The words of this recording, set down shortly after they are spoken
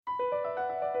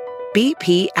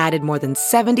BP added more than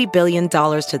 $70 billion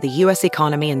to the U.S.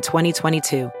 economy in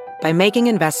 2022 by making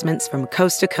investments from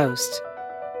coast to coast.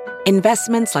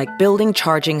 Investments like building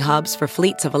charging hubs for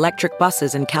fleets of electric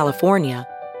buses in California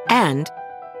and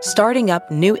starting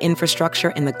up new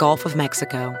infrastructure in the Gulf of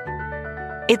Mexico.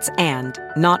 It's and,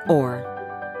 not or.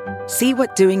 See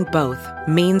what doing both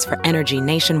means for energy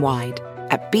nationwide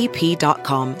at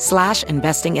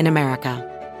bp.com/investing in America.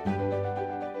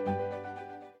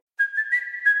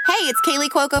 Hey, it's Kaylee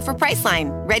Cuoco for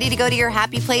Priceline. Ready to go to your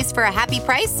happy place for a happy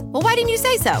price? Well, why didn't you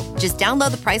say so? Just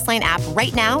download the Priceline app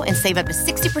right now and save up to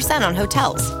 60% on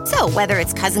hotels. So whether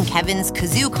it's Cousin Kevin's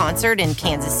Kazoo Concert in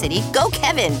Kansas City, go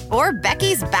Kevin, or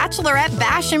Becky's Bachelorette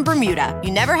Bash in Bermuda,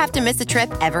 you never have to miss a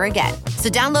trip ever again. So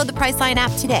download the Priceline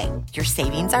app today. Your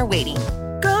savings are waiting.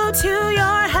 Go to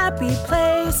your happy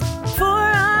place for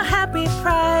a happy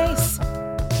price.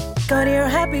 Go to your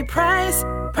happy price,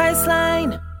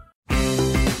 Priceline.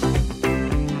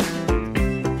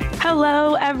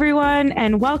 Hello, everyone,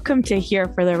 and welcome to Here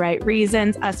for the Right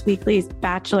Reasons, Us Weekly's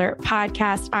Bachelor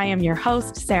podcast. I am your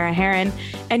host, Sarah Heron,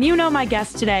 and you know my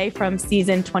guest today from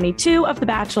season 22 of The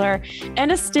Bachelor and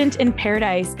a stint in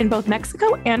paradise in both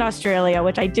Mexico and Australia,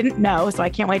 which I didn't know, so I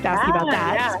can't wait to ask you about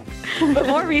that. Yeah. But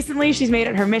more recently, she's made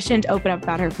it her mission to open up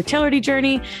about her fertility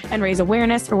journey and raise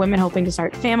awareness for women hoping to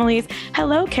start families.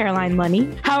 Hello, Caroline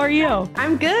Lunny. How are you?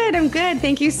 I'm good.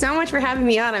 Thank you so much for having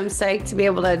me on. I'm psyched to be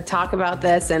able to talk about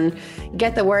this and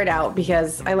get the word out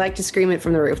because I like to scream it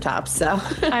from the rooftops. So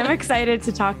I'm excited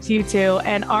to talk to you too.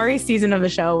 And Arie's season of the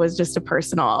show was just a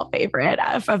personal favorite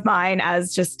of mine,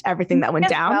 as just everything that went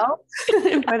down.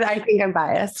 But I think I'm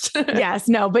biased. Yes,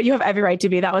 no, but you have every right to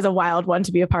be. That was a wild one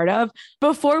to be a part of.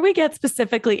 Before we get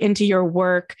specifically into your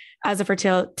work as a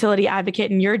fertility advocate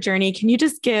and your journey, can you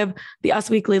just give the Us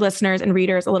Weekly listeners and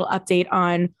readers a little update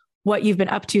on what you've been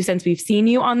up to since we've seen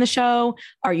you on the show?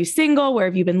 Are you single? Where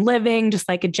have you been living? Just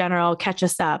like a general catch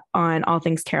us up on all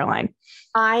things Caroline.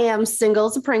 I am single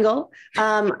as a Pringle.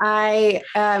 I'm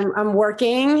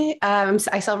working.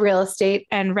 I sell real estate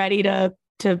and ready to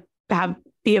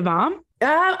be a mom.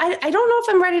 I don't know if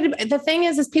I'm ready to. The thing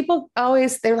is people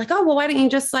always, they're like, oh, well, why don't you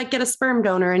just like get a sperm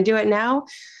donor and do it now?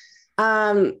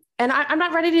 And I'm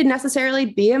not ready to necessarily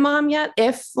be a mom yet.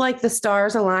 If like the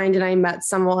stars aligned and I met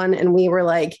someone and we were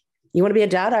like, you want to be a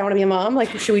dad? I want to be a mom.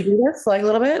 Like, should we do this? Like a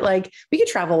little bit, like we could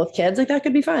travel with kids. Like that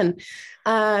could be fun.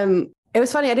 It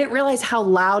was funny. I didn't realize how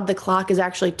loud the clock is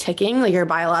actually ticking, like your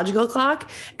biological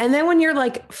clock. And then when you're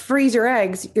like freeze your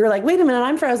eggs, you're like, wait a minute,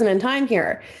 I'm frozen in time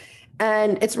here.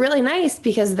 And it's really nice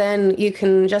because then you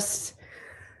can just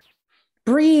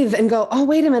breathe and go, oh,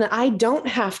 wait a minute. I don't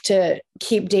have to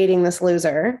keep dating this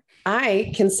loser.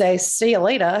 I can say, see you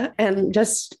later. And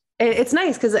just, it's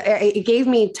nice because it gave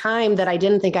me time that I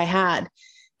didn't think I had.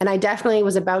 And I definitely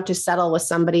was about to settle with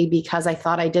somebody because I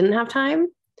thought I didn't have time.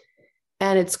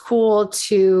 And it's cool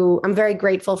I'm very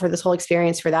grateful for this whole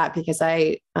experience for that because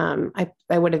I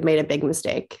would have made a big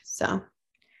mistake. So.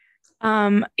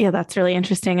 Yeah, that's really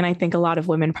interesting. And I think a lot of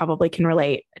women probably can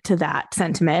relate to that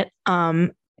sentiment.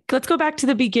 Let's go back to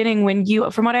the beginning when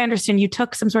from what I understand, you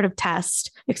took some sort of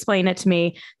test, explain it to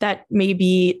me, that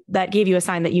maybe that gave you a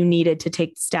sign that you needed to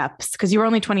take steps because you were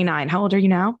only 29. How old are you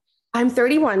now? I'm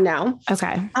 31 now.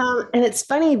 Okay. And it's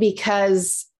funny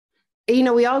because,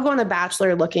 we all go on The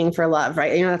Bachelor looking for love,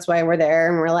 right? That's why we're there.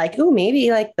 And we're like, oh, maybe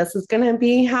like this is going to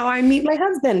be how I meet my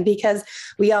husband because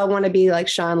we all want to be like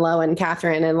Sean Lowe and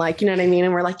Catherine and like, you know what I mean?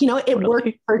 And we're like,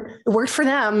 it worked for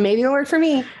them. Maybe it'll work for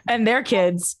me. And their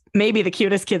kids, maybe the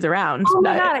cutest kids around. Oh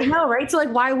my God, I know, right? So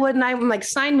like, why wouldn't I like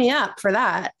sign me up for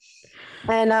that?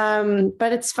 And,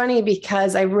 but it's funny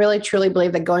because I really truly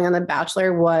believe that going on The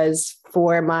Bachelor was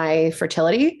for my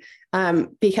fertility.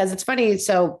 Because it's funny.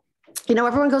 So,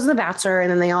 everyone goes to The Bachelor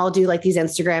and then they all do like these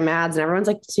Instagram ads and everyone's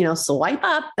like, swipe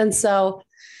up. And so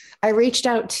I reached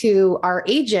out to our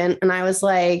agent and I was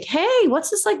like, hey, what's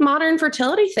this like modern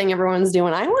fertility thing everyone's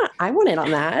doing? I want in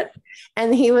on that.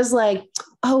 And he was like,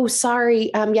 oh,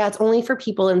 sorry. Yeah, it's only for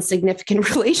people in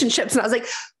significant relationships. And I was like,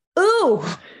 ooh,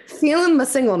 feeling the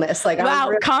singleness. Like,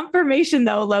 wow, confirmation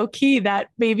though, low key, that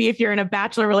maybe if you're in a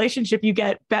Bachelor relationship, you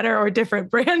get better or different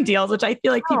brand deals, which I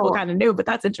feel like people kind of knew, but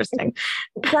that's interesting.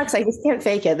 It sucks. I just can't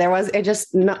fake it.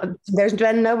 There's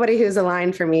been nobody who's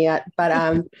aligned for me yet,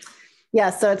 but,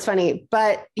 yeah, so it's funny,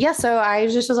 but yeah, so I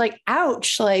just was like,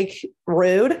 ouch, like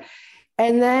rude.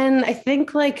 And then I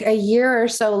think like a year or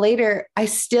so later, I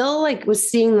still like was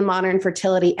seeing the modern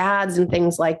fertility ads and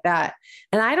things like that.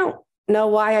 And I don't know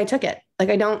why I took it.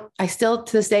 I still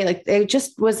to this day, like it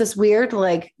just was this weird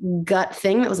like gut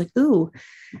thing that was like, ooh,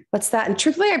 what's that? And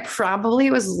truthfully, I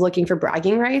probably was looking for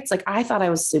bragging rights. Like I thought I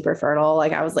was super fertile.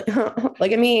 Like I was like,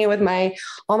 look at me with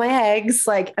all my eggs.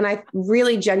 Like, and I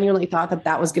really genuinely thought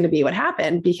that was going to be what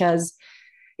happened because,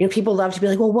 people love to be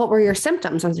like, well, what were your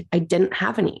symptoms? I was like, I didn't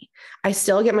have any. I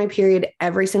still get my period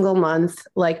every single month.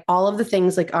 Like all of the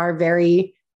things like are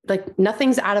very, like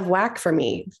nothing's out of whack for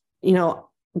me,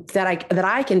 that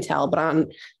I can tell, but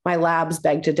on my labs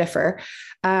beg to differ.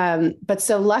 But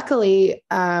so luckily,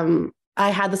 I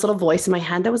had this little voice in my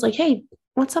head that was like, hey,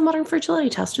 what's a modern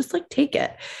fertility test? Just like take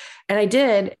it. And I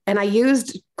did. And I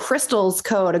used Crystal's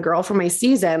code, a girl from my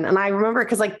season. And I remember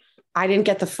because like, I didn't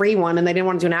get the free one and they didn't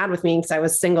want to do an ad with me because I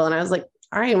was single. And I was like,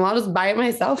 all right, well, I'll just buy it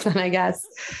myself then, I guess.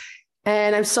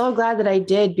 And I'm so glad that I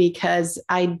did because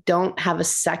I don't have a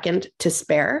second to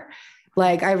spare.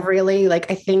 Like I really, I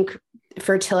think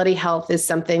fertility health is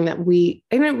something that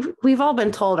we've all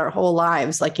been told our whole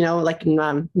lives, like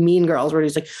in Mean Girls, where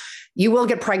he's like, you will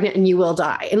get pregnant and you will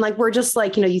die. And like, we're just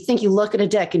like, you think you look at a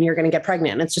dick and you're going to get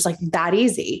pregnant. And it's just like that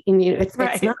easy. And it's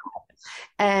not.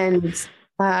 And,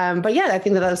 but yeah, I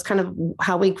think that was kind of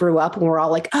how we grew up and we're all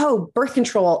like, oh, birth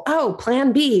control. Oh,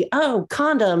 plan B. Oh,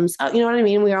 condoms. Oh, you know what I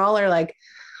mean? We all are like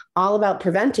all about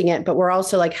preventing it, but we're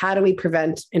also like, how do we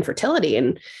prevent infertility?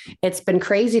 And it's been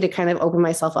crazy to kind of open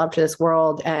myself up to this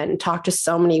world and talk to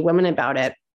so many women about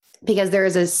it because there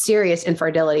is a serious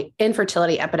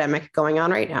infertility epidemic going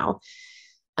on right now.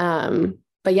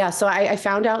 But yeah, so I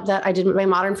found out that I did my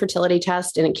modern fertility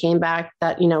test and it came back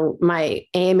that, my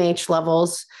AMH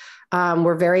levels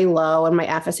were very low and my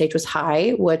FSH was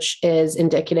high, which is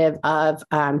indicative of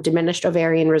diminished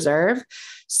ovarian reserve.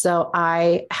 So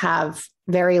I have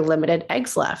very limited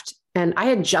eggs left. And I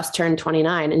had just turned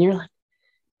 29 and you're like,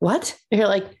 what? And you're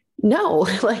like, no,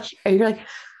 you're like,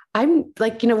 I'm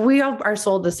like, we all are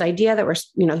sold this idea that we're,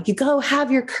 you go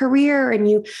have your career and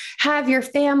you have your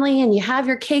family and you have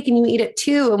your cake and you eat it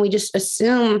too. And we just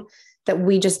assume that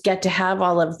we just get to have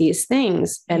all of these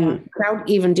things and without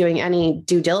even doing any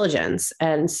due diligence.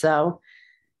 And so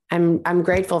I'm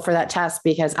grateful for that test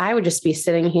because I would just be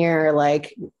sitting here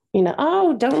like,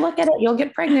 oh, don't look at it, you'll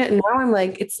get pregnant. And now I'm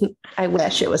like, I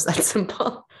wish it was that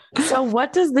simple. So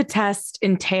what does the test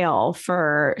entail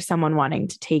for someone wanting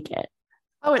to take it?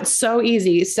 Oh, it's so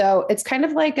easy. So it's kind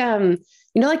of like,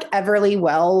 like Everly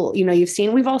Well,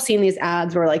 we've all seen these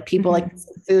ads where like people like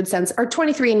food sense or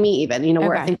 23andMe even,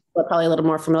 where I think people are probably a little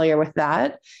more familiar with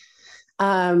that.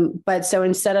 But so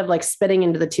instead of like spitting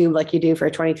into the tube, like you do for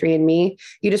 23andMe,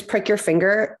 you just prick your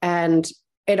finger and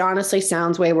it honestly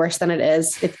sounds way worse than it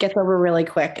is. It gets over really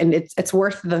quick and it's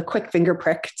worth the quick finger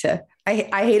prick I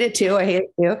hate it too. I hate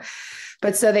it too.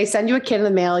 But so they send you a kit in the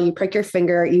mail, you prick your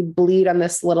finger, you bleed on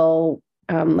this little,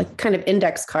 like kind of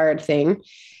index card thing.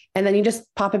 And then you just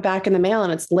pop it back in the mail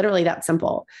and it's literally that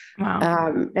simple.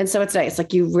 Wow. And so it's nice.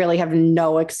 Like you really have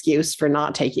no excuse for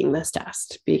not taking this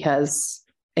test because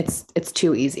it's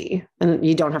too easy and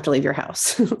you don't have to leave your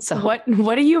house. So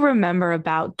what do you remember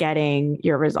about getting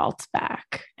your results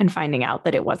back and finding out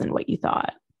that it wasn't what you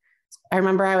thought? I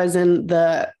remember I was in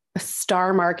the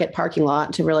Star Market parking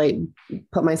lot to really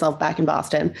put myself back in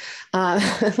Boston.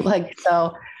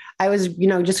 So I was, just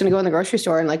going to go in the grocery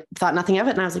store and like thought nothing of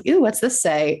it. And I was like, ooh, what's this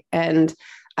say? And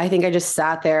I think I just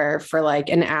sat there for like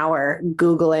an hour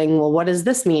Googling, well, what does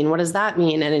this mean? What does that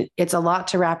mean? And it's a lot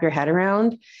to wrap your head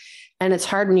around. And it's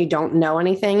hard when you don't know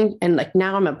anything. And like,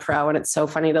 now I'm a pro and it's so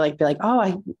funny to like, be like,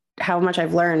 oh, how much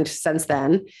I've learned since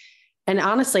then. And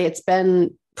honestly, it's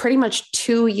been pretty much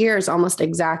 2 years, almost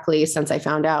exactly since I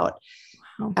found out.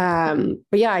 Wow.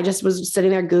 But yeah, I just was sitting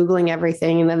there Googling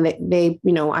everything. And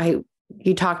then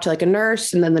you talk to like a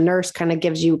nurse and then the nurse kind of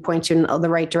points you in the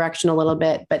right direction a little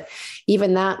bit. But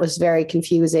even that was very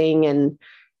confusing. And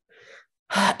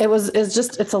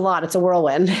it's a lot, it's a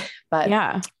whirlwind, but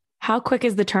yeah. How quick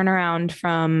is the turnaround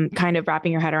from kind of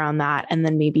wrapping your head around that and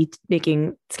then maybe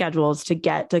making schedules to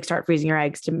start freezing your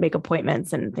eggs, to make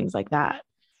appointments and things like that?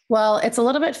 Well, it's a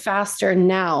little bit faster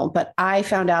now, but I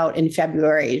found out in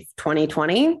February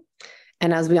 2020.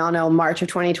 And as we all know, March of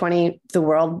 2020, the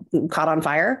world caught on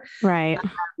fire. Right.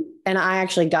 And I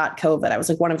actually got COVID. I was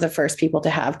like one of the first people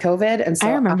to have COVID. And so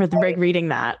I remember reading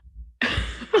that.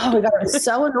 Oh my God, it was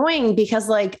so annoying because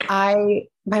like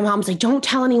my mom's like, don't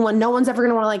tell anyone. No one's ever going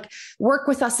to want to like work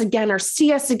with us again or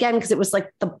see us again. Cause it was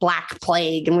like the Black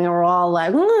Plague. And we were all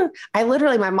like, I was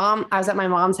at my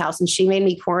mom's house and she made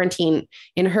me quarantine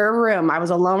in her room. I was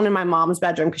alone in my mom's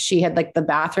bedroom because she had like the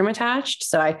bathroom attached.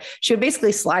 So she would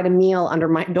basically slide a meal under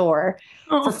my door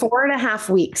for 4.5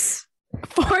 weeks.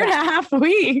 4.5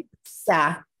 weeks.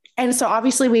 Yeah. And so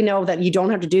obviously we know that you don't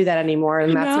have to do that anymore.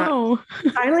 And that's not,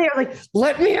 finally I was like,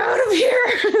 let me out of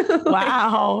here.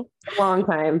 Wow. A long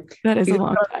time. That is a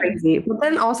long time. Crazy. But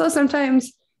then also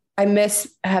sometimes I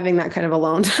miss having that kind of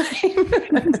alone time.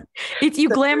 It's you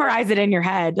glamorize it in your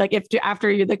head. Like after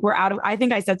you like, we're out of, I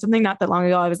think I said something not that long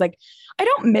ago. I was like, I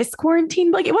don't miss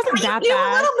quarantine. Like it wasn't that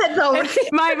bad. A little bit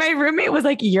though. My roommate was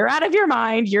like, you're out of your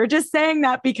mind. You're just saying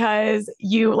that because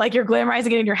you're glamorizing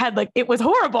it in your head. Like it was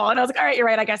horrible. And I was like, all right, you're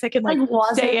right. I guess I can like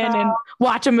stay in and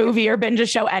watch a movie or binge a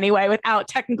show anyway, without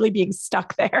technically being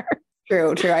stuck there.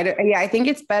 True. I think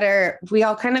it's better. We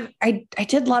all kind of, I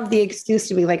did love the excuse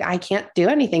to be like, I can't do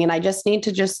anything and I just need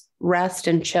to just rest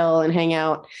and chill and hang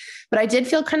out. But I did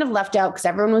feel kind of left out because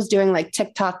everyone was doing like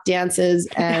TikTok dances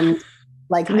and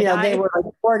like, you know, they were like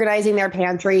organizing their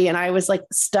pantry and I was like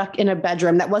stuck in a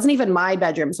bedroom that wasn't even my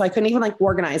bedroom. So I couldn't even like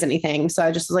organize anything. So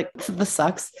I just was like, this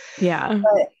sucks. Yeah.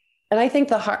 And I think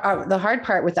the hard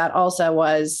part with that also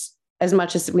was, as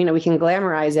much as, you know, we can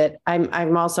glamorize it,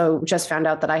 I'm also just found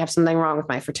out that I have something wrong with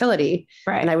my fertility,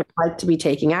 and I would like to be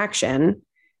taking action.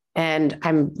 And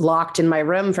I'm locked in my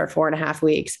room for 4.5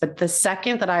 weeks. But the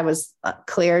second that I was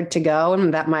cleared to go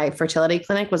and that my fertility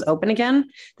clinic was open again,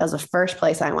 that was the first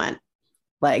place I went.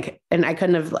 Like, and I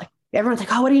couldn't have like, everyone's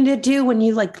like, oh, what do you need to do when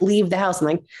you like leave the house? I'm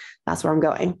like, that's where I'm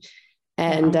going.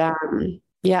 And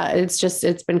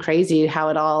it's been crazy how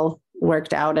it all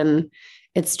worked out. And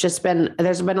it's just been,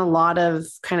 there's been a lot of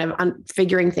kind of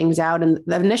figuring things out. And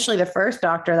initially the first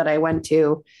doctor that I went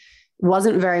to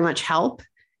wasn't very much help.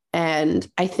 And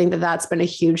I think that that's been a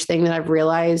huge thing that I've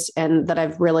realized and that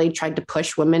I've really tried to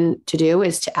push women to do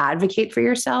is to advocate for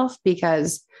yourself.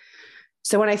 Because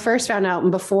so when I first found out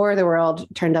and before the world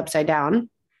turned upside down,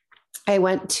 I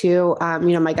went to,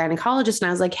 my gynecologist and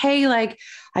I was like, hey, like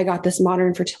I got this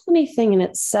modern fertility thing and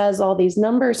it says all these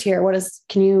numbers here.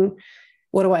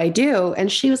 What do I do?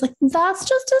 And she was like, that's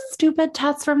just a stupid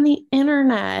test from the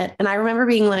internet. And I remember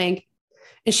being like,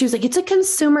 and she was like, it's a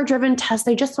consumer driven test.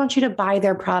 They just want you to buy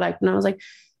their product. And I was like,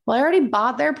 well, I already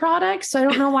bought their product. So I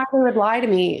don't know why they would lie to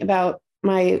me about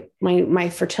my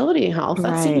fertility and health.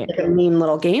 That seems like a mean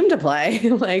little game to play.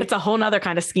 Like it's a whole nother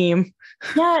kind of scheme.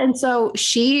 Yeah. And so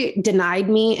she denied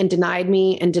me and denied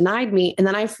me and denied me. And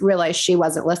then I realized she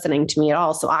wasn't listening to me at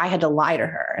all. So I had to lie to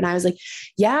her. And I was like,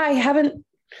 yeah, I haven't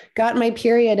got my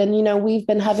period. And, we've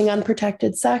been having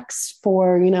unprotected sex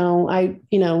for,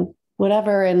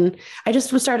 whatever. And I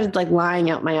just started like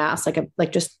lying out my ass,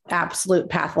 like just absolute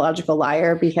pathological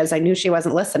liar because I knew she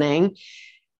wasn't listening.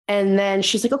 And then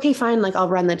she's like, okay, fine. Like I'll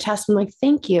run the test. I'm like,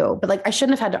 thank you. But like, I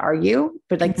shouldn't have had to argue,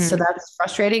 but like, so that's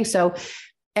frustrating. So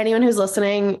anyone who's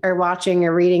listening or watching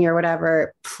or reading or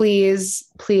whatever, please,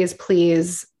 please,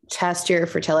 please test your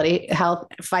fertility health,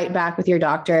 fight back with your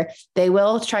doctor. They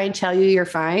will try and tell you you're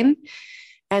fine.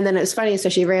 And then it was funny. So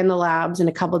she ran the labs and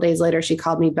a couple of days later, she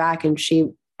called me back and she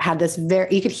had this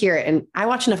you could hear it. And I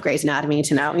watch enough Grey's Anatomy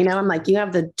to know, I'm like, you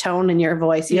have the tone in your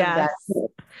voice. You have that.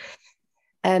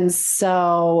 And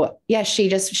so, yeah, she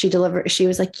delivered, she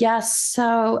was like, yes.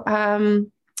 So,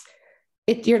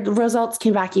 your results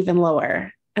came back even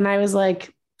lower. And I was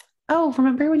like, oh,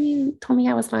 remember when you told me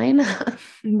I was fine?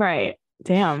 Right.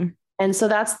 Damn. And so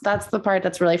that's the part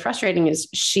that's really frustrating is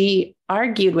she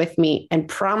argued with me and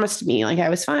promised me like I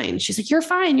was fine. She's like, you're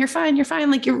fine. You're fine. You're fine.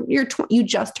 Like you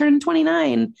just turned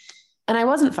 29 and I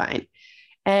wasn't fine.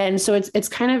 And so it's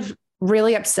kind of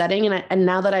really upsetting. And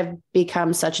now that I've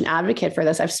become such an advocate for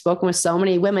this, I've spoken with so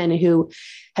many women who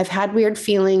have had weird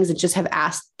feelings and just have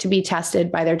asked to be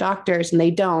tested by their doctors and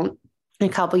they don't. And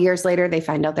a couple of years later, they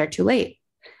find out they're too late.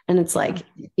 And it's like,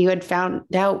 you had found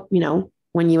out,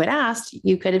 when you had asked,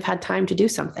 you could have had time to do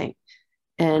something.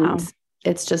 And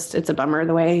it's a bummer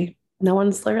the way no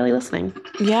one's really listening.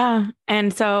 Yeah.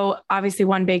 And so obviously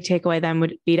one big takeaway then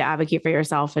would be to advocate for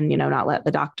yourself and, not let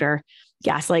the doctor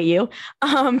gaslight you,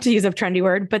 to use a trendy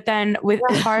word. But then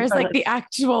as far as like the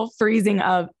actual freezing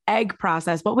of egg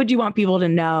process, what would you want people to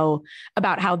know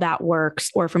about how that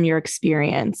works or from your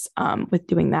experience with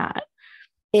doing that?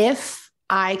 If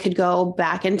I could go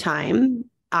back in time,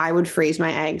 I would freeze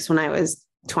my eggs when I was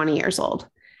 20 years old.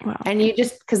 Wow. And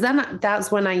because then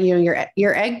that's when your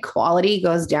egg quality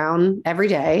goes down every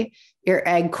day. Your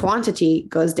egg quantity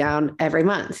goes down every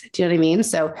month. Do you know what I mean?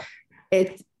 So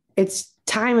it's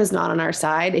time is not on our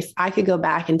side. If I could go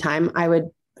back in time, I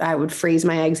would freeze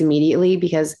my eggs immediately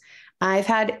because I've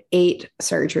had 8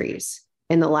 surgeries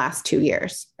in the last 2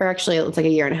 years, or actually it's like a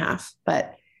year and a half,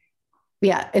 but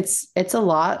yeah, it's a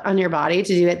lot on your body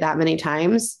to do it that many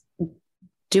times.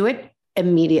 Do it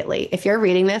immediately. If you're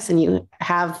reading this and you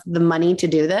have the money to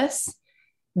do this,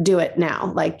 do it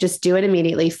now. Like just do it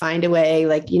immediately, find a way,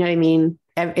 like, you know what I mean?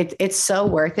 it's so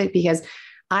worth it because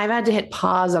I've had to hit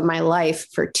pause on my life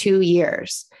for 2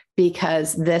 years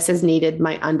because this has needed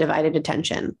my undivided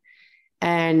attention.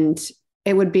 And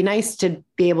it would be nice to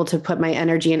be able to put my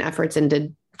energy and efforts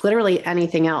into literally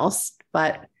anything else,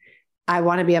 but I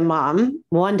want to be a mom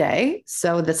one day.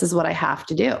 So this is what I have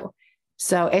to do.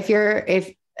 So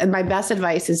if my best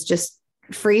advice is just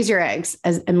freeze your eggs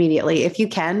as immediately. If you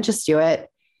can, just do it.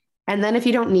 And then if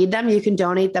you don't need them, you can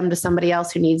donate them to somebody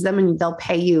else who needs them and they'll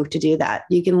pay you to do that.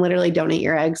 You can literally donate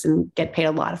your eggs and get paid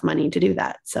a lot of money to do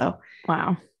that. So,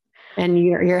 wow. And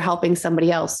you're helping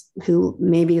somebody else who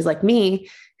maybe is like me,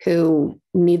 who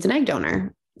needs an egg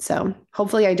donor. So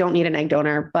hopefully I don't need an egg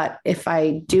donor, but if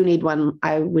I do need one,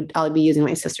 I'll be using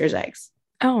my sister's eggs.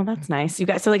 Oh, that's nice. You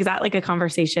guys. So like, is that like a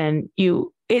conversation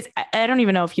I don't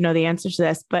even know if you know the answer to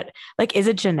this, but like, is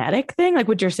it a genetic thing? Like,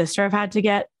 would your sister have had to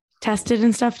get tested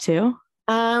and stuff too?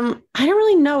 I don't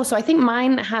really know. So I think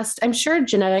mine I'm sure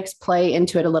genetics play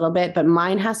into it a little bit, but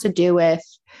mine has to do with,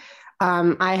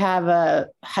 I have a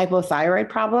hypothyroid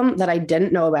problem that I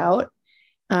didn't know about.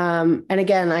 And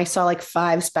again, I saw like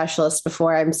 5 specialists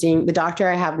before I'm seeing the doctor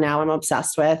I have now. I'm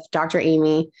obsessed with Dr.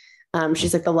 Amy.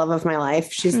 She's like the love of my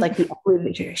life. She's like,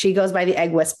 she goes by the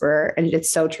egg whisperer, and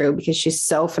it's so true because she's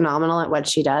so phenomenal at what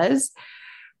she does.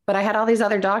 But I had all these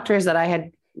other doctors that I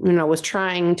had, was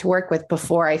trying to work with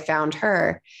before I found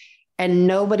her, and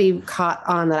nobody caught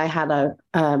on that I had a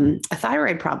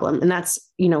thyroid problem. And that's,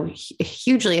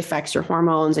 hugely affects your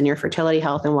hormones and your fertility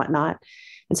health and whatnot.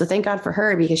 And so thank God for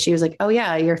her, because she was like, oh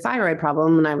yeah, your thyroid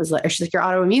problem. And I was like, she's like, your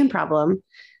autoimmune problem.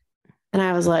 And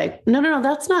I was like, no,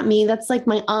 that's not me. That's like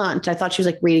my aunt. I thought she was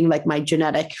like reading like my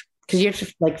genetic, because you have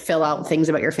to like fill out things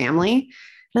about your family.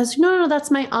 And I was like, no, that's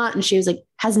my aunt. And she was like,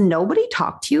 has nobody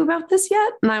talked to you about this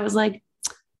yet? And I was like,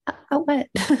 oh, what?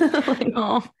 Like,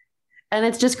 oh. And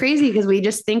it's just crazy because we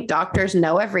just think doctors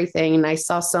know everything. And I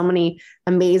saw so many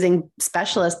amazing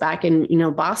specialists back in,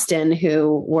 Boston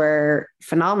who were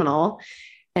phenomenal.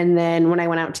 And then when I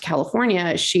went out to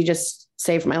California, she just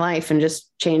saved my life and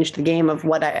just changed the game of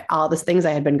all these things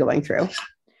I had been going through.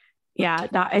 Yeah,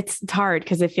 it's hard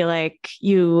because I feel like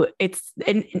it's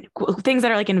things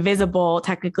that are like invisible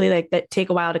technically, like that take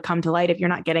a while to come to light. If you're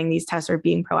not getting these tests or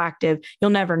being proactive,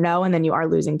 you'll never know. And then you are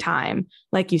losing time,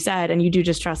 like you said, and you do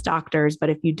just trust doctors. But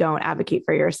if you don't advocate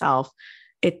for yourself,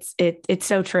 it's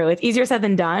so true. It's easier said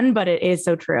than done, but it is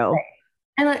so true. Right.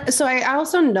 And so I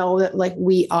also know that like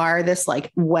we are this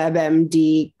like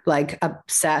WebMD, like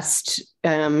obsessed,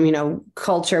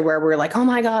 culture where we're like, oh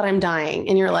my God, I'm dying.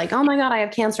 And you're like, oh my God, I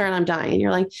have cancer and I'm dying. And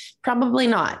you're like, probably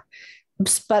not.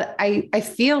 But I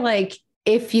feel like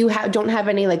if you don't have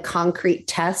any like concrete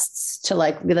tests to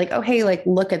like be like, oh, hey, like,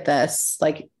 look at this,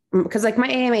 like, because like my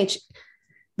AMH,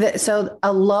 so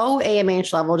a low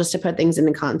AMH level, just to put things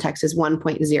into context, is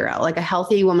 1.0. Like a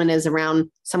healthy woman is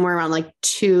somewhere around like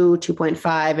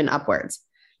 2.5 and upwards.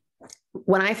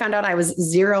 When I found out I was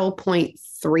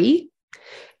 0.3.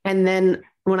 And then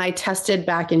when I tested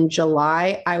back in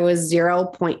July, I was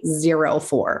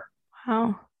 0.04.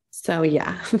 Wow. So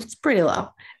yeah, it's pretty low.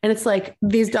 And it's like,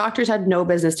 these doctors had no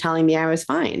business telling me I was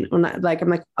fine. I'm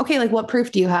like, okay, like what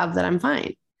proof do you have that I'm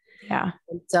fine? Yeah.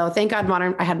 So thank God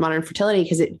I had modern fertility,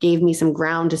 because it gave me some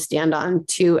ground to stand on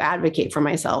to advocate for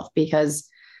myself, because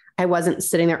I wasn't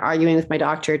sitting there arguing with my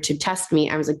doctor to test me.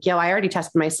 I was like, yo, I already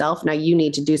tested myself. Now you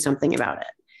need to do something about it.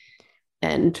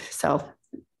 And so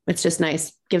it's just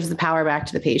nice. Gives the power back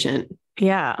to the patient.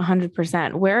 Yeah,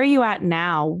 100%. Where are you at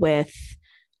now with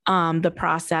the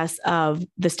process of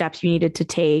the steps you needed to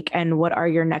take, and what are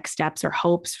your next steps or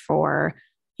hopes for,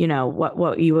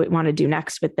 what you would want to do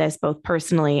next with this, both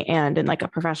personally and in like a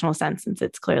professional sense, since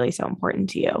it's clearly so important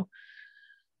to you?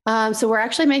 So we're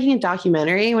actually making a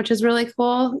documentary, which is really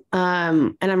cool.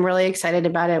 And I'm really excited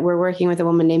about it. We're working with a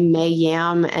woman named May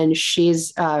Yam, and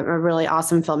she's a really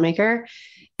awesome filmmaker.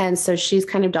 And so she's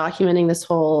kind of documenting this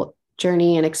whole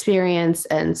journey and experience.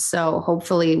 And so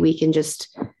hopefully we can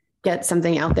just get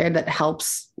something out there that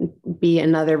helps be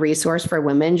another resource for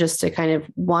women, just to kind of,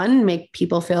 one, make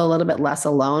people feel a little bit less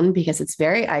alone, because it's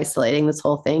very isolating, this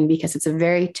whole thing, because it's a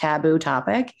very taboo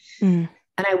topic. And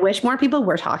I wish more people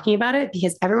were talking about it,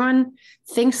 because everyone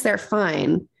thinks they're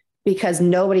fine because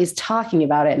nobody's talking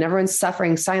about it and everyone's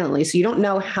suffering silently. So you don't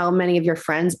know how many of your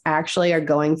friends actually are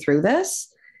going through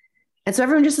this. And so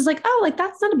everyone just is like, oh, like,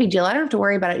 that's not a big deal. I don't have to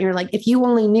worry about it. And you're like, if you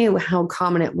only knew how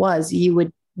common it was, you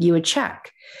would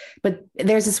check. But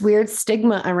there's this weird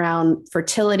stigma around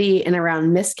fertility and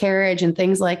around miscarriage and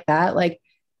things like that. Like,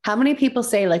 how many people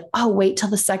say like, oh, wait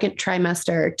till the second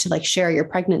trimester to like share your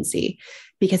pregnancy?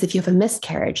 Because if you have a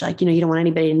miscarriage, like, you don't want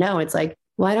anybody to know. It's like,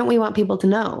 why don't we want people to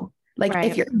know? Like,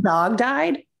 right. If your dog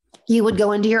died, you would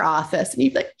go into your office and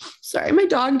you'd be like, sorry, my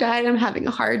dog died. I'm having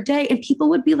a hard day. And people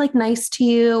would be like nice to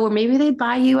you, or maybe they'd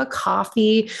buy you a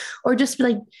coffee, or just be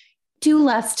like, do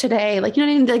less today. Like, you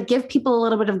know what I mean? Like, give people a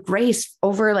little bit of grace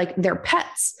over like their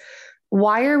pets.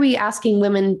 Why are we asking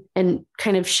women and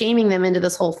kind of shaming them into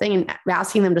this whole thing and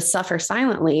asking them to suffer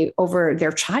silently over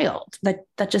their child? That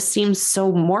just seems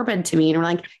so morbid to me. And we're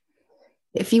like,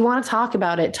 if you want to talk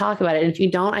about it, talk about it. And if you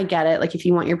don't, I get it. Like, if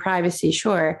you want your privacy,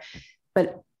 sure.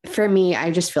 But for me,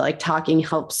 I just feel like talking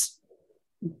helps,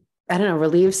 I don't know,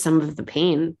 relieve some of the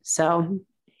pain. So,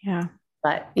 yeah.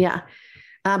 But yeah.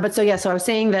 So I was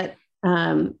saying that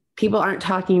people aren't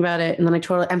talking about it. And then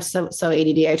I'm so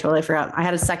ADD. I totally forgot. I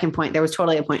had a second point. There was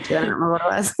totally a point to it. I don't remember what it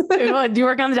was. Well, you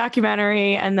work on the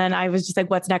documentary, and then I was just like,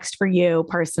 what's next for you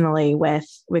personally with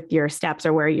your steps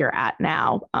or where you're at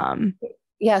now?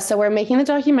 Yeah. So we're making the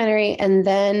documentary, and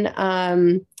then,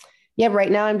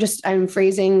 right now I'm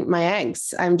freezing my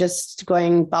eggs. I'm just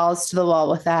going balls to the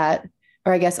wall with that,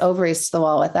 or I guess ovaries to the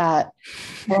wall with that.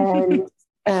 And,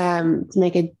 to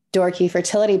make a dorky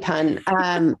fertility pun.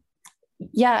 I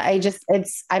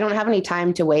don't have any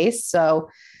time to waste. So,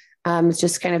 it's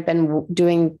just kind of been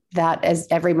doing that as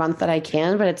every month that I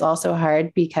can, but it's also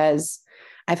hard because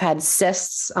I've had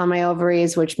cysts on my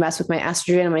ovaries, which mess with my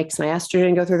estrogen and makes my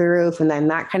estrogen go through the roof. And then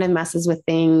that kind of messes with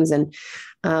things. And,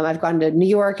 I've gone to New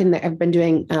York and I've been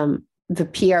doing, the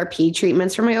PRP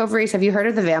treatments for my ovaries. Have you heard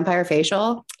of the vampire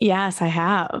facial? Yes, I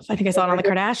have. I think I saw it on the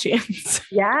Kardashians.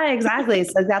 Yeah, exactly.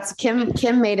 So that's Kim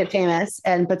made it famous.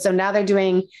 So now they're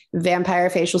doing vampire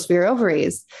facials for your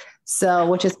ovaries. So,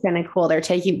 which is kind of cool. They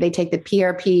take the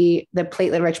PRP, the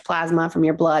platelet rich plasma from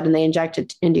your blood, and they inject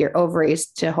it into your ovaries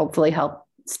to hopefully help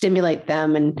stimulate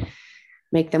them and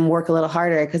make them work a little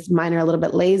harder, because mine are a little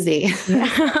bit lazy.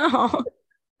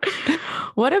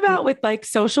 What about with like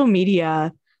social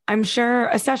media? I'm sure,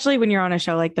 especially when you're on a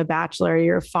show like The Bachelor,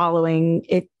 you're following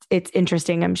it. It's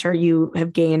interesting. I'm sure you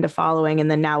have gained a following, and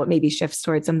then now it maybe shifts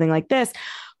towards something like this.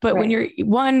 But when you're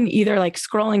either like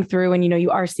scrolling through and,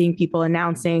 you are seeing people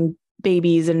announcing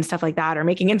babies and stuff like that, or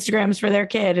making Instagrams for their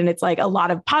kid, and it's like a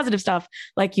lot of positive stuff,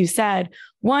 like you said.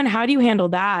 One, how do you handle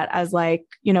that as like,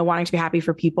 wanting to be happy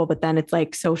for people, but then it's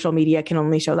like social media can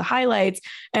only show the highlights?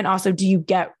 And also, do you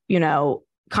get,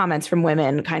 comments from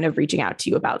women kind of reaching out to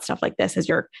you about stuff like this? Has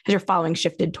your following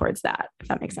shifted towards that, if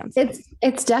that makes sense?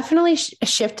 It's definitely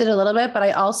shifted a little bit, but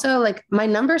I also like my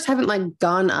numbers haven't like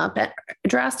gone up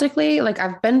drastically. Like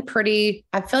I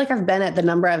feel like I've been at the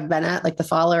number I've been at, like the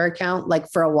follower count, like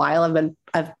for a while.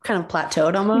 I've kind of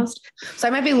plateaued almost. So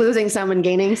I might be losing some and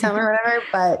gaining some or whatever,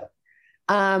 but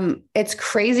it's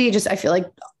crazy. Just, I feel like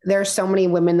there's so many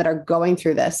women that are going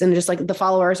through this, and just like the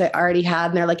followers I already had,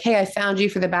 and they're like, hey, I found you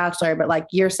for The Bachelor, but like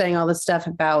you're saying all this stuff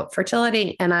about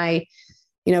fertility, and I,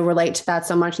 relate to that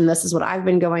so much. And this is what I've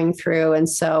been going through. And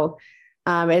so,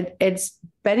 it's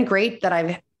been great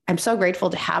that I'm so grateful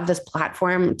to have this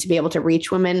platform to be able to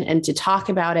reach women and to talk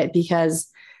about it,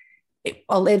 because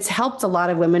it's helped a lot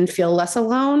of women feel less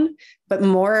alone, but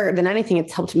more than anything,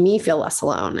 it's helped me feel less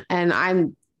alone.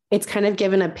 And it's kind of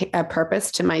given a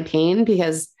purpose to my pain,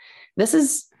 because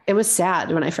it was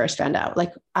sad when I first found out.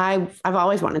 Like I've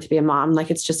always wanted to be a mom.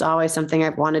 Like it's just always something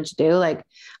I've wanted to do. Like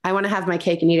I want to have my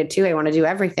cake and eat it too. I want to do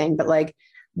everything, but like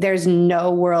there's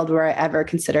no world where I ever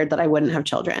considered that I wouldn't have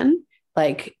children.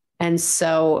 And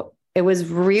so it was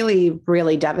really,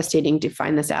 really devastating to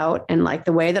find this out. And like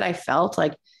the way that I felt,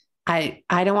 like I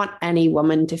don't want any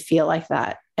woman to feel like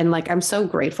that. And like, I'm so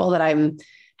grateful that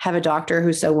have a doctor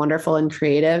who's so wonderful and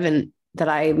creative, and that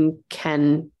I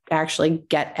can actually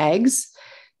get eggs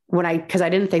because I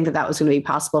didn't think that was going to be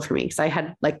possible for me. Cause I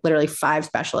had like literally 5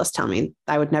 specialists tell me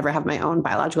I would never have my own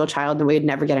biological child and we would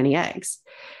never get any eggs.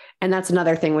 And that's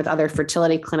another thing with other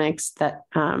fertility clinics, that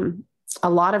a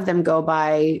lot of them go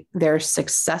by their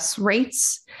success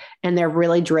rates, and they're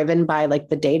really driven by like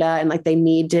the data, and like they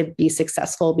need to be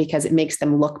successful because it makes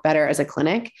them look better as a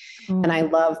clinic. Mm. And I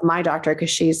love my doctor, because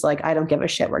she's like, I don't give a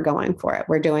shit. We're going for it.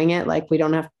 We're doing it. Like we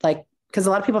don't have because a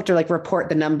lot of people have to like report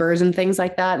the numbers and things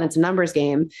like that. And it's a numbers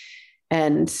game.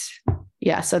 And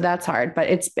yeah, so that's hard, but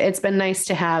it's been nice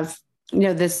to have,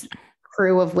 this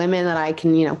crew of women that I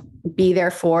can, be there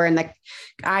for, and that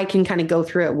I can kind of go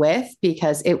through it with,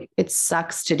 because it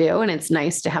sucks to do. And it's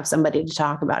nice to have somebody to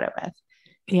talk about it with.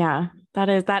 Yeah, that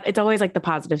is that. It's always like the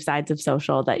positive sides of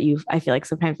social that I feel like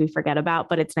sometimes we forget about,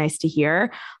 but it's nice to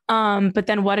hear. But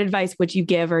then what advice would you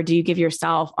give, or do you give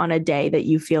yourself on a day that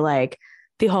you feel like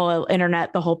the whole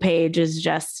internet, the whole page is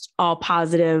just all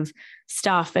positive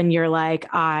stuff and you're like,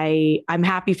 I'm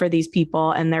happy for these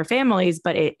people and their families,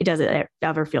 but does it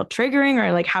ever feel triggering,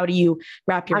 or like, how do you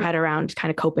wrap your head around kind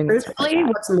of coping with stuff like that?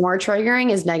 What's more triggering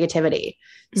is negativity.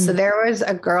 So there was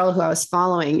a girl who I was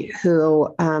following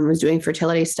who was doing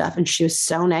fertility stuff, and she was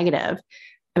so negative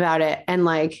about it. And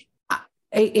like,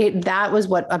 that was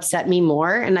what upset me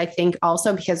more. And I think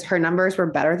also because her numbers were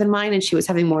better than mine and she was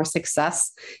having more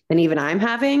success than even I'm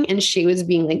having. And she was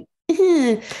being like,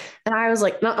 and I was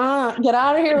like, nuh-uh, get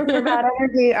out of here with your bad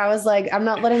energy. I was like, I'm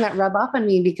not letting that rub off on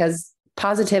me, because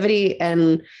positivity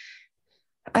and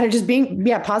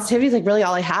positivity is like really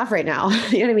all I have right now.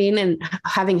 You know what I mean? And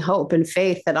having hope and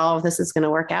faith that all of this is going to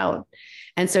work out.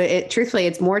 And so truthfully,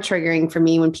 it's more triggering for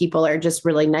me when people are just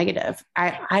really negative.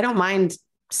 I don't mind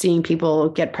seeing people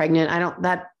get pregnant. I'm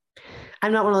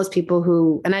not one of those people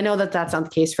who, and I know that that's not the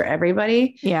case for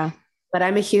everybody. Yeah. But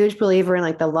I'm a huge believer in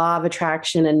like the law of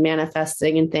attraction and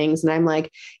manifesting and things. And I'm like,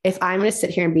 if I'm going to sit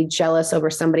here and be jealous over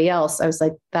somebody else, I was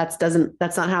like, that's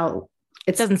not how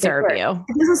it doesn't serve you.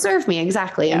 It doesn't serve me.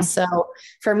 Exactly. Yeah. And so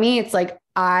for me, it's like,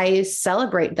 I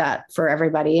celebrate that for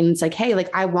everybody. And it's like, hey, like,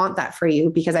 I want that for you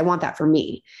because I want that for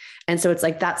me. And so it's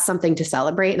like, that's something to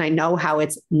celebrate. And I know how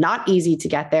it's not easy to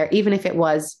get there, even if it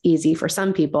was easy for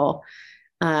some people.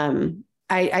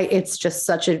 It's just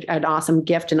such an awesome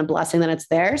gift and a blessing that it's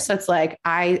there. So it's like,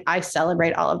 I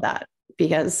celebrate all of that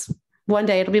because one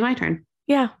day it'll be my turn.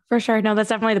 Yeah, for sure. No, that's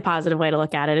definitely the positive way to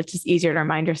look at it. It's just easier to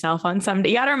remind yourself on some day.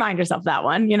 You got to remind yourself that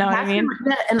one, you know what I mean?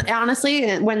 And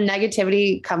honestly, when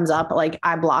negativity comes up, like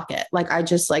I block it. Like I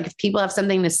just like, if people have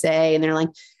something to say and they're like,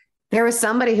 there was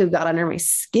somebody who got under my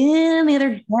skin the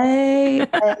other day.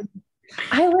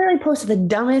 I literally posted the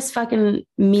dumbest fucking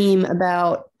meme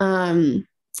about,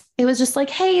 it was just like,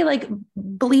 hey, like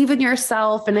believe in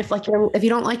yourself. And if you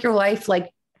don't like your life,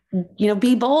 like, you know,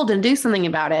 be bold and do something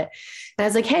about it. And I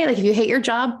was like, hey, like if you hate your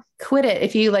job, quit it.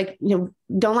 If you like, you know,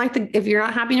 don't like if you're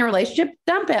not happy in your relationship,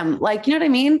 dump him. Like, you know what I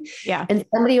mean? Yeah. And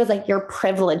somebody was like, your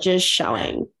privilege is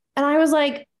showing. And I was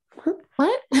like,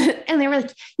 what? And they were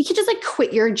like, you could just like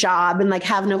quit your job and like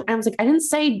have no, I was like, I didn't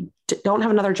say don't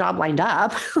have another job lined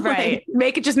up. Right.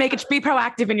 Make it be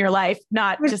proactive in your life,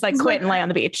 not just like quit and lay on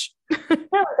the beach.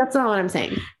 No, that's not what I'm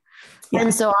saying. Yeah.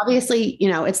 And so obviously, you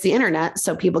know, it's the internet.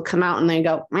 So people come out and they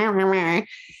go, meh, meh, meh.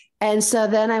 And so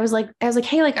then I was like,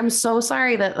 hey, like, I'm so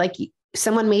sorry that like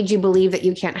someone made you believe that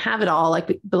you can't have it all.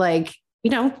 Like, you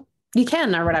know, you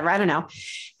can, or whatever. I don't know.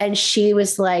 And she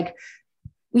was like,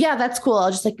 yeah, that's cool.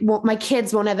 I'll just like, well, my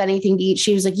kids won't have anything to eat.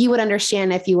 She was like, you would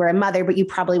understand if you were a mother, but you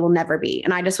probably will never be.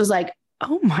 And I just was like,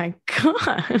 oh my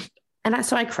God. And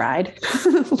so I cried.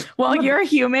 Well, you're a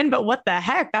human, but what the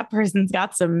heck? That person's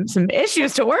got some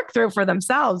issues to work through for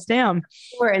themselves. Damn.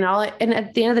 Sure. And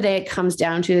at the end of the day, it comes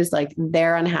down to is like,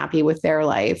 they're unhappy with their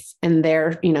life and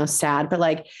they're, you know, sad. But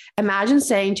like, imagine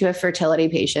saying to a fertility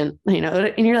patient, you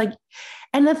know, and you're like,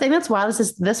 and the thing that's wild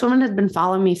is this woman has been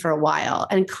following me for a while.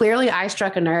 And clearly I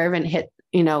struck a nerve and hit,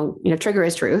 you know, trigger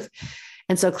is truth.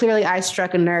 And so clearly I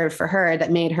struck a nerve for her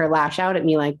that made her lash out at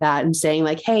me like that and saying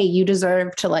like, hey, you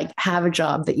deserve to like have a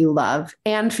job that you love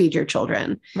and feed your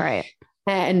children. Right.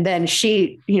 And then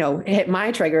she, you know, hit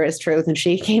my trigger as truth and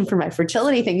she came for my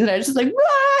fertility things. And I was just like,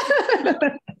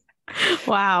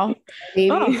 wow.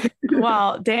 Oh,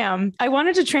 well, damn. I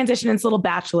wanted to transition into little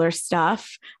Bachelor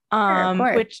stuff.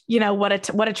 Which, you know, what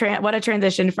a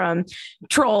transition from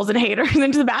trolls and haters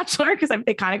into the Bachelor. Cause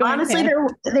they kind of go, honestly,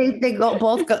 they go with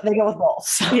both.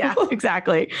 So. Yeah,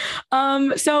 exactly.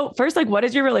 So first, like, what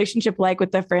is your relationship like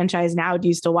with the franchise now? Do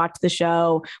you still watch the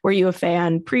show? Were you a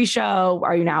fan pre-show?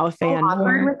 Are you now a fan?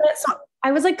 With it? So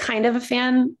I was like kind of a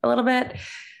fan a little bit.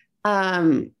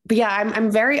 But yeah, I'm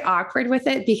very awkward with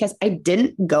it because I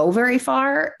didn't go very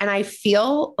far. And I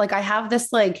feel like I have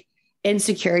this like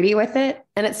insecurity with it.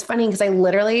 And it's funny because I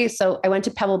went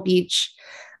to Pebble Beach,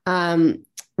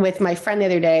 with my friend the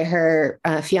other day. Her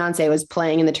fiance was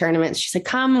playing in the tournament. She's like,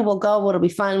 come, we'll go. It'll be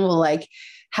fun. We'll like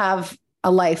have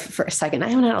a life for a second. I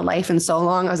haven't had a life in so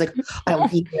long. I was like, I'll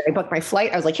be here. I booked my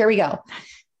flight. I was like, here we go.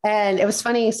 And it was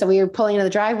funny. So we were pulling into the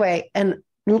driveway and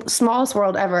smallest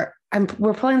world ever.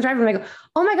 We're pulling the driveway and I go,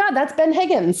 oh my God, that's Ben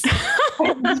Higgins.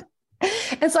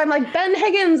 And so I'm like, Ben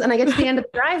Higgins. And I get to the end of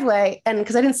the driveway. And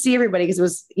because I didn't see everybody because it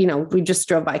was, you know, we just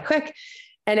drove by quick.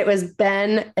 And it was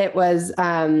Ben, it was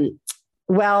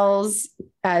Wells,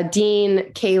 Dean,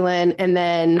 Kaylin, and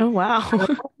then oh wow.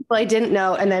 I didn't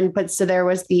know. And then, so there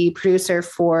was the producer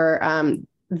for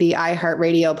the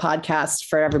iHeartRadio podcast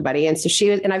for everybody. And so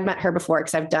and I've met her before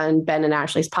because I've done Ben and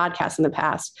Ashley's podcast in the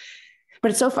past.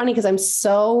 But it's so funny because I'm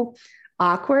so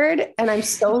awkward and I'm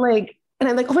so like, And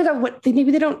I'm like, oh my God,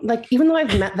 maybe they don't like, even though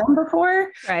I've met them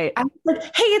before. Right. I'm like,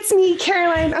 hey, it's me,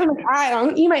 Caroline. I'm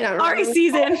like, you might not remember. Arie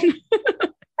season.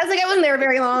 I was like, I wasn't there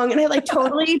very long. And I like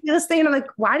totally do this thing. And I'm like,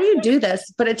 why do you do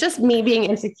this? But it's just me being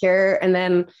insecure. And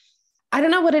then I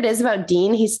don't know what it is about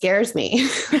Dean. He scares me.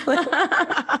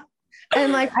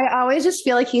 And like, I always just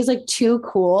feel like he's like too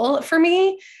cool for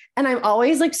me. And I'm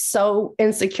always like so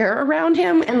insecure around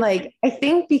him. And like, I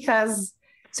think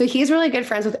so he's really good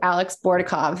friends with Alex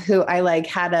Bordakov, who I like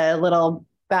had a little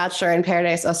Bachelor in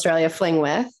Paradise Australia fling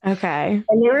with. Okay.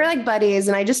 And they were like buddies.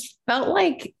 And I just felt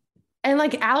like, and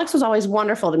like Alex was always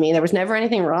wonderful to me. There was never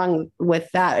anything wrong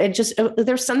with that.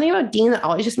 There's something about Dean that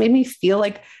always just made me feel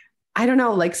like, I don't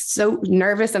know, like so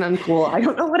nervous and uncool. I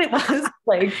don't know what it was.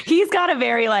 Like he's got a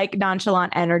very like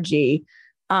nonchalant energy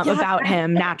about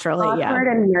him naturally. Awkward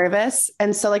and nervous.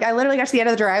 And so like, I literally got to the end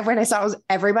of the driveway and I saw it was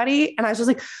everybody. And I was just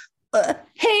like,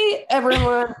 hey,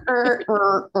 everyone.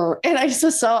 And I just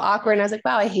was so awkward. And I was like,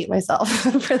 wow, I hate myself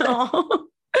for that.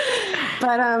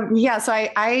 But yeah, so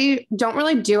I don't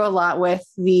really do a lot with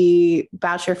the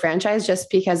Bachelor franchise just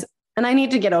because, and I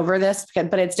need to get over this,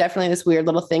 but it's definitely this weird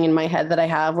little thing in my head that I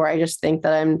have where I just think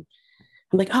that I'm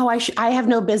like, oh, I have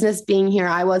no business being here.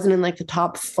 I wasn't in like the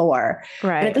top 4.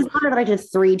 Right. And it doesn't matter that I did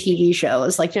 3 TV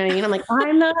shows. Like, you know what I mean? I'm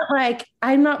like,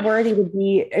 I'm not worthy to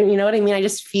be, you know what I mean? I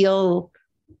just feel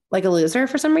like a loser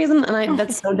for some reason. And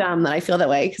that's so dumb that I feel that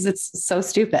way because it's so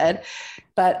stupid.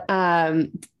 But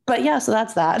yeah, so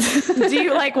that's that. Do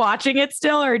you like watching it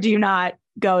still, or do you not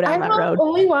go down that road? I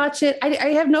only watch it. I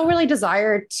have no really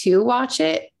desire to watch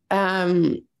it.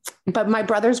 But my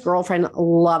brother's girlfriend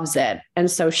loves it.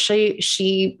 And so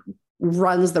she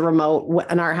runs the remote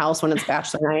in our house when it's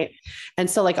Bachelor night. And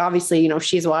so like, obviously, you know, if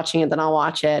she's watching it, then I'll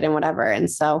watch it and whatever.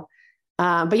 And so,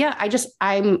 but yeah,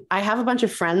 I have a bunch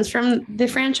of friends from the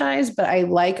franchise, but I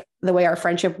like the way our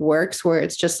friendship works, where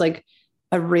it's just like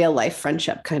a real life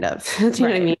friendship kind of, do you know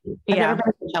what I mean? I've never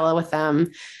been to Coachella with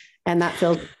them. And that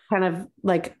feels kind of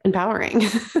like empowering.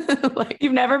 Like,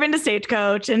 you've never been to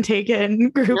Stagecoach and taken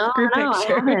group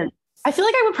pictures. I feel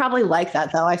like I would probably like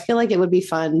that though. I feel like it would be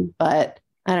fun, but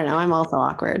I don't know. I'm also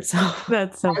awkward. So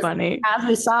that's so funny. As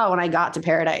we saw when I got to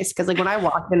Paradise, because like when I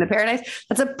walked into Paradise,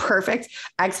 that's a perfect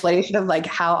explanation of like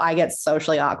how I get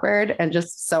socially awkward and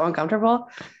just so uncomfortable.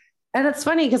 And it's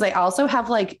funny because I also have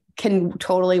like, can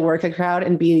totally work a crowd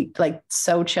and be like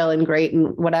so chill and great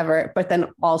and whatever. But then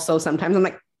also sometimes I'm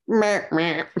like, meh,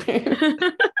 meh.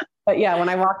 But yeah, when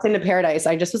I walked into Paradise,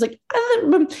 I just was like,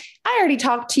 I already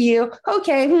talked to you.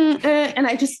 Okay. And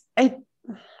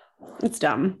it's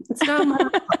dumb. It's dumb.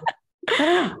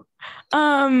 I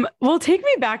don't know. Well, take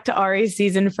me back to Arie's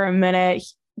season for a minute.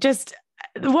 Just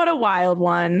what a wild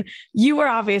one. You were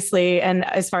obviously, and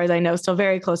as far as I know, still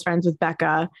very close friends with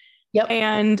Becca. Yep.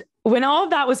 And when all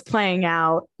of that was playing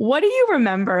out, what do you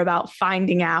remember about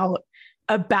finding out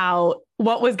about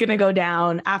what was going to go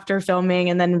down after filming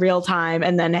and then real time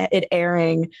and then it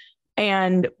airing?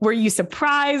 And were you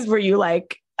surprised? Were you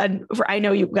like, I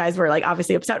know you guys were like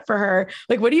obviously upset for her.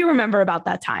 Like, what do you remember about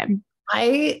that time?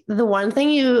 The one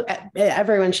thing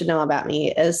everyone should know about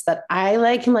me is that I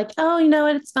like, I'm like, oh, you know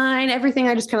what? It's fine. Everything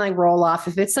I just kind of like roll off.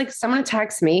 If it's like someone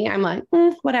attacks me, I'm like,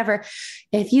 whatever.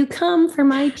 If you come for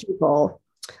my people,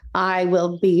 I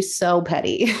will be so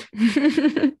petty.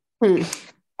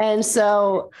 And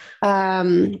so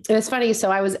it was funny.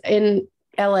 So I was in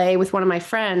LA with one of my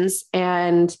friends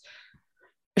and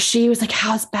she was like,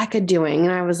 how's Becca doing?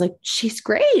 And I was like, she's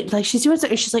great. Like she's doing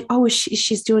something. She's like, oh,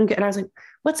 she's doing good. And I was like,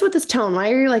 what's with this tone?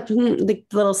 Why are you like a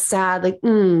little sad? Like,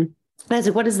 And I was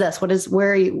like, what is this? What is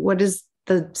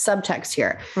the subtext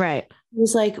here? Right. He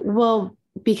was like, well,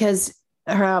 because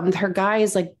her guy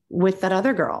is like with that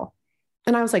other girl.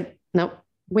 And I was like, nope,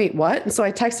 wait, what? And so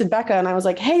I texted Becca and I was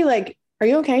like, hey, like, are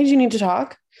you okay? Do you need to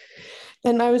talk?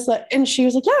 And I was like, and she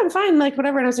was like, yeah, I'm fine. Like,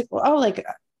 whatever. And I was like, well, oh, like,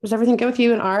 was everything good with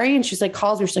you and Arie? And she's like,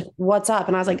 calls me. She's like, what's up?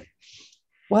 And I was like,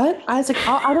 what? I was like,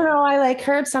 oh, I don't know. I like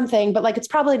heard something, but like, it's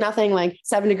probably nothing, like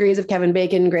 7 degrees of Kevin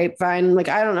Bacon, grapevine. Like,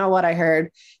 I don't know what I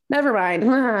heard. Never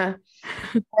mind.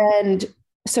 And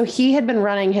so he had been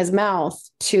running his mouth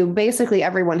to basically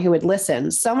everyone who would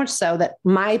listen, so much so that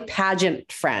my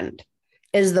pageant friend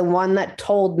is the one that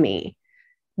told me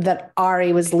that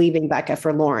Arie was leaving Becca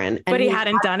for Lauren. And but he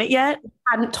hadn't done it yet?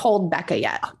 Hadn't told Becca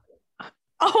yet.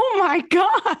 Oh my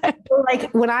God.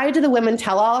 Like when I did the women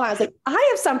tell all, I was like, I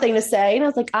have something to say. And I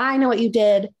was like, I know what you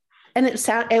did. And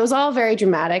it was all very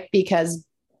dramatic because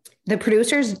the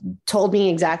producers told me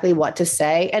exactly what to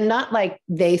say and not like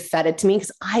they fed it to me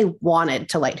because I wanted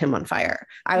to light him on fire.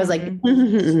 I was like,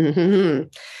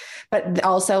 but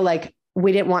also like,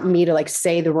 we didn't want me to like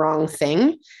say the wrong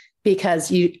thing. because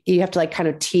you have to like kind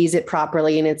of tease it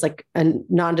properly. And it's like a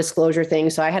non-disclosure thing.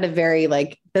 So I had a very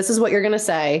like, this is what you're going to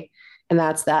say. And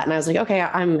that's that. And I was like, okay,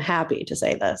 I'm happy to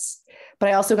say this. But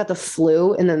I also got the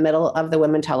flu in the middle of the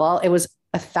women tell all. It was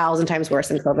 1,000 times worse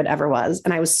than COVID ever was.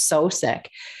 And I was so sick.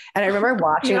 And I remember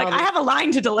watching, I have a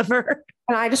line to deliver.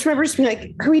 And I just remember just being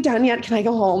like, are we done yet? Can I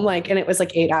go home? Like, and it was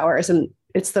like 8 hours. And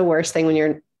it's the worst thing when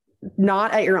you're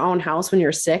not at your own house when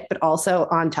you're sick, but also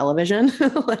on television.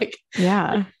 Like,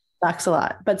 yeah. Sucks a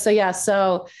lot. But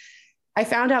so I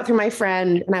found out through my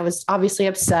friend and I was obviously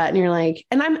upset, and you're like,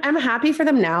 and I'm happy for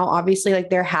them now. Obviously, like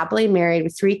they're happily married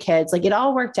with 3 kids. Like it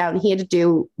all worked out and he had to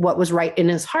do what was right in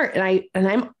his heart. And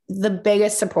I'm the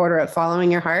biggest supporter of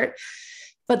following your heart,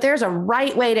 but there's a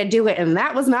right way to do it. And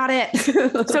that was not it.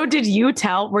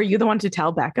 So were you the one to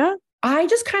tell Becca? I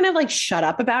just kind of like shut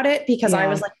up about it because I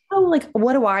was like, oh, like,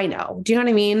 what do I know? Do you know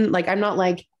what I mean? Like, I'm not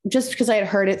like, just because I had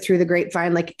heard it through the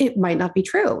grapevine, like it might not be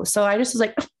true. So I just was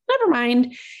like, never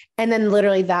mind. And then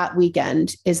literally that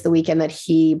weekend is the weekend that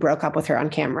he broke up with her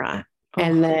on camera. Oh.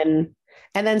 And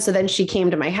then she came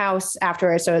to my house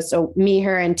afterwards. So me,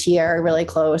 her and Tia are really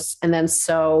close. And then,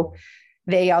 so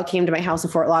they all came to my house in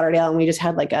Fort Lauderdale and we just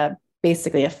had like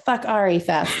basically a fuck Arie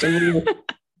fest, and we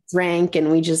drank and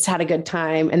we just had a good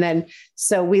time. And then,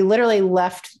 so we literally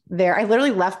left there. I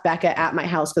literally left Becca at my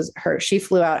house because she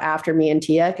flew out after me and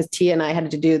Tia, because Tia and I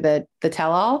had to do the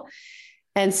tell all.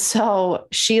 And so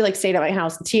she like stayed at my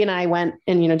house. Tia and I went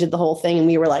and, did the whole thing. And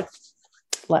we were like,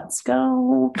 let's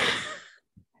go.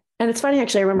 And it's funny,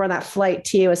 actually, I remember on that flight,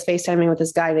 Tia was FaceTiming with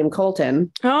this guy named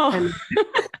Colton. Oh, and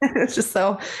it's just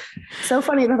so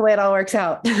funny the way it all works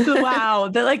out. Wow.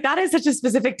 That is such a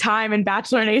specific time in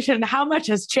Bachelor Nation. How much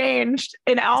has changed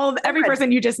in every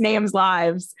person you just name's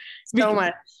lives. So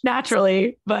much.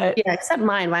 Naturally, but yeah, except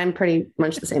mine. I'm pretty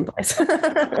much the same place.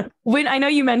 When I know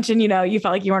you mentioned, you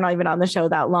felt like you weren't even on the show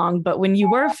that long, but when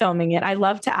you were filming it, I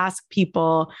love to ask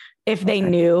people if they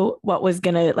knew what was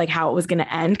how it was going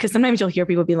to end. Cause sometimes you'll hear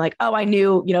people be like, oh, I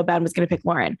knew, Ben was going to pick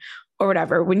Lauren or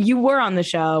whatever. When you were on the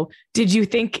show, did you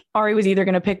think Arie was either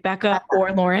going to pick Becca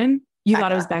or Lauren? You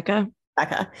thought it was Becca?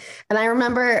 Becca. And I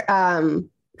remember,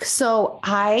 so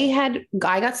I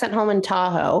got sent home in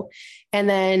Tahoe, and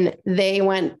then they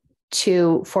went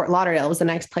to Fort Lauderdale. It was the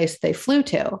next place they flew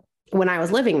to when I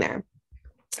was living there.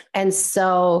 And it's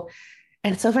so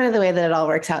funny the way that it all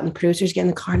works out, and the producers get in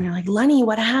the car and they're like, Lunny,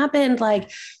 what happened? Like,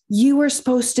 you were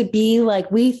supposed to be like,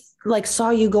 we like saw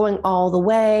you going all the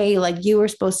way. Like, you were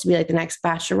supposed to be like the next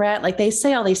Bachelorette. Like, they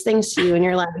say all these things to you and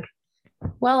you're like,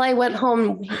 well, I went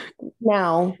home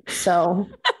now. So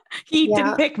he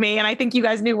didn't pick me. And I think you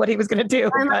guys knew what he was going to do.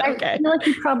 Okay. I feel like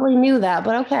you probably knew that,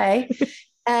 but okay.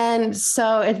 And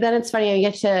so then it's funny, I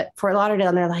get to Fort Lauderdale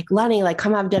and they're like, Lunny, like,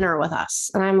 come have dinner with us.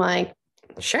 And I'm like,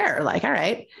 sure. Like, all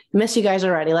right, miss you guys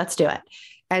already. Let's do it.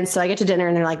 And so I get to dinner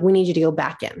and they're like, we need you to go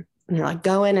back in. And they're like,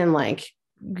 go in and like,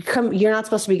 come, you're not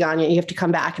supposed to be gone yet. You have to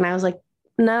come back. And I was like,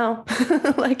 no,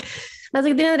 like, I was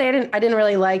like, at the end of the day, I didn't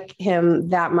really like him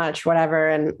that much, whatever.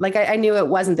 And like, I knew it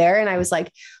wasn't there. And I was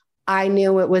like, I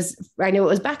knew it was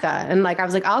Becca. And like, I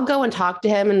was like, I'll go and talk to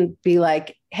him and be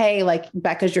like, hey, like,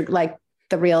 Becca's your, like,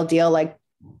 the real deal, like,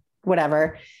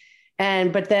 whatever.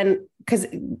 But then, cause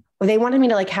they wanted me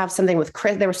to like have something with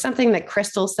Chris. There was something that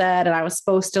Crystal said, and I was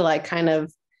supposed to like kind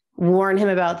of warn him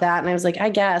about that. And I was like, I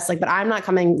guess, like, but I'm not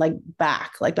coming like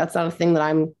back. Like, that's not a thing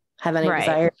that have any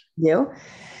desire to do.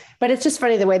 But it's just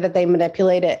funny the way that they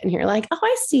manipulate it. And you're like, oh,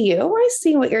 I see you. I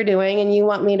see what you're doing. And you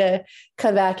want me to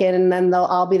come back in, and then they'll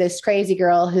all be this crazy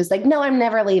girl who's like, no, I'm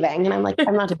never leaving. And I'm like,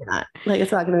 I'm not doing that. Like,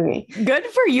 it's not going to be me. Good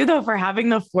for you though, for having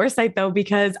the foresight though,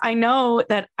 because I know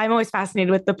that I'm always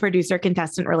fascinated with the producer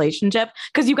contestant relationship,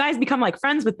 because you guys become like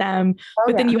friends with them,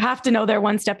 but then you have to know they're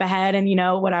one step ahead and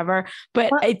whatever.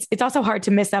 But it's also hard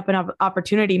to miss up an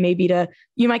opportunity. Maybe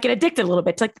you might get addicted a little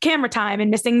bit to like the camera time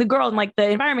and missing the girl and like the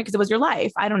environment, because it was your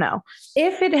life. I don't know.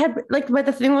 If it had like, but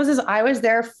the thing was I was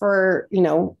there for,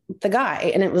 the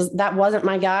guy, and that wasn't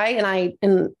my guy.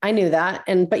 And I knew that.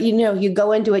 But you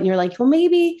go into it and you're like, well,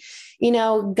 maybe,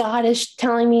 God is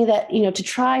telling me that, to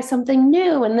try something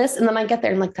new and this. And then I get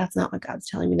there and like, that's not what God's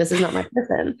telling me. This is not my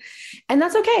person. And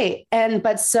that's okay.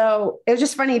 But so it was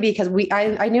just funny because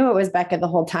I knew it was Becca the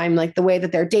whole time, like the way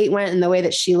that their date went and the way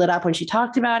that she lit up when she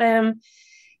talked about him.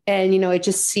 And, it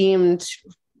just seemed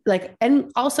like,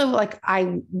 and also like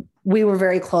we were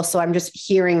very close. So I'm just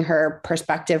hearing her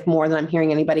perspective more than I'm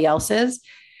hearing anybody else's.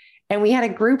 And we had a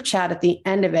group chat at the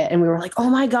end of it. And we were like, oh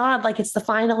my God, like it's the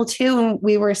final 2. And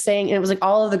we were saying, and it was like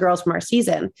all of the girls from our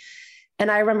season. And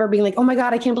I remember being like, oh my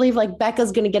God, I can't believe like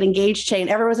Becca's going to get engaged today. And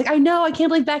everyone was like, I know, I can't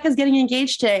believe Becca's getting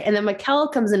engaged today. And then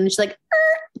Mikkel comes in and she's like,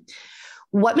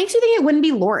 what makes you think it wouldn't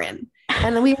be Lauren?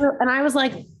 And then I was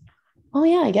like, oh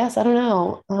yeah, I guess, I don't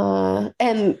know.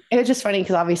 And it was just funny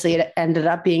because obviously it ended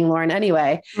up being Lauren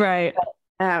anyway. Right.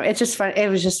 But, it's just fun. It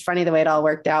was just funny the way it all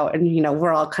worked out. And,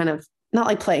 we're all kind of not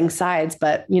like playing sides,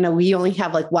 but we only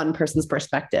have like one person's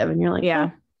perspective and you're like,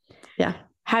 yeah. Oh, yeah.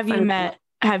 Have you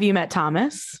met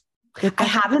Thomas? I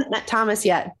haven't met Thomas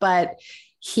yet, but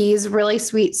he's really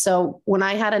sweet. So when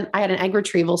I had an egg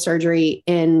retrieval surgery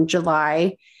in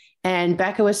July, and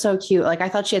Becca was so cute. Like I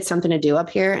thought she had something to do up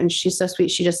here, and she's so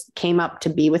sweet. She just came up to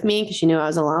be with me because she knew I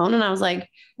was alone. And I was like,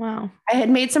 wow. I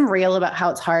had made some reel about how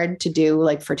it's hard to do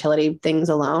like fertility things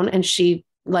alone. And she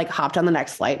like hopped on the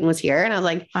next flight and was here. And I was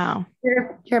like, wow,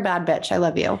 you're a bad bitch. I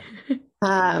love you.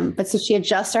 But so she had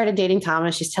just started dating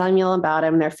Thomas. She's telling me all about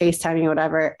him. They're FaceTiming or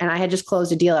whatever. And I had just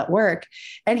closed a deal at work,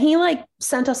 and he like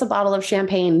sent us a bottle of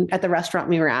champagne at the restaurant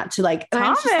we were at to like,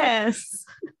 Thomas.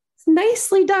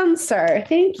 Nicely done, sir.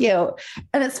 Thank you.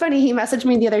 And it's funny. He messaged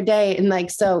me the other day and like,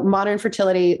 so Modern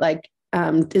Fertility, like,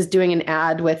 is doing an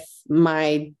ad with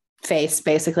my face,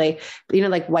 basically,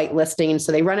 like whitelisting. And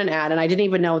so they run an ad, and I didn't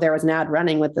even know there was an ad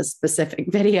running with this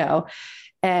specific video.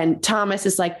 And Thomas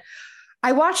is like,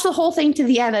 I watched the whole thing to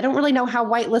the end. I don't really know how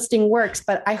whitelisting works,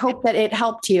 but I hope that it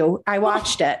helped you. I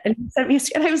watched it. And he sent me,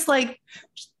 and I was like,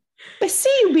 I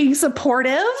see you being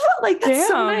supportive. Like, that's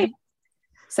so nice.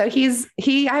 So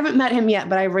I haven't met him yet,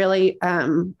 but I really,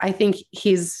 I think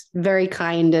he's very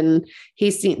kind, and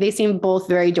they seem both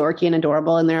very dorky and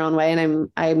adorable in their own way.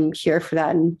 And I'm here for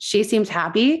that. And she seems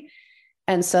happy.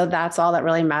 And so that's all that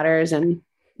really matters. And,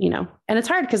 and it's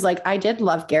hard because like, I did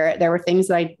love Garrett. There were things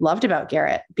that I loved about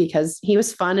Garrett because he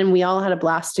was fun and we all had a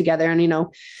blast together. And,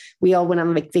 we all went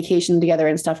on like vacation together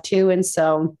and stuff too. And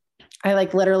so I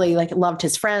like literally like loved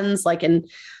his friends, like, and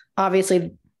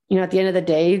obviously, at the end of the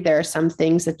day, there are some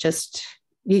things that just,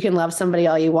 you can love somebody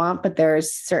all you want, but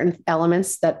there's certain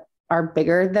elements that are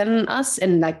bigger than us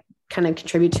and that kind of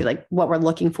contribute to like what we're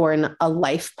looking for in a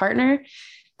life partner.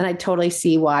 And I totally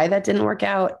see why that didn't work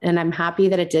out. And I'm happy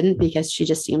that it didn't, because she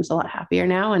just seems a lot happier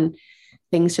now and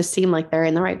things just seem like they're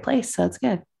in the right place. So it's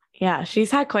good. Yeah.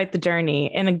 She's had quite the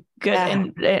journey in a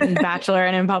good in Bachelor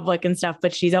and in public and stuff,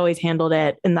 but she's always handled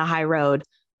it in the high road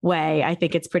way. I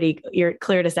think it's pretty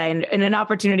clear to say, and an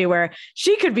opportunity where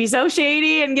she could be so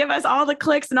shady and give us all the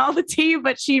clicks and all the tea,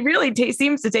 but she really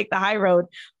seems to take the high road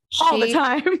all the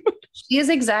time. She is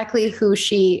exactly who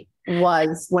she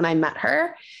was when I met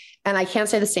her. And I can't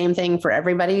say the same thing for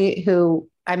everybody who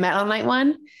I met on night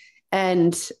one.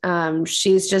 And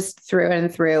she's just through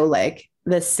and through like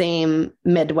the same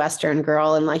Midwestern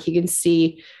girl. And like, you can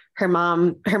see her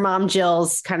mom,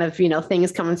 Jill's kind of,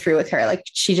 things coming through with her. Like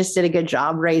she just did a good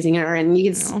job raising her. And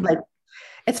you can like,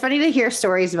 it's funny to hear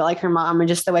stories about like her mom and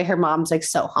just the way her mom's like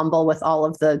so humble with all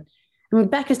of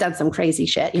Becca's done some crazy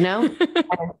shit, And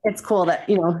it's cool that,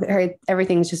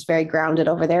 everything's just very grounded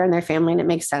over there in their family. And it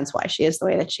makes sense why she is the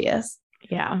way that she is.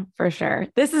 Yeah, for sure.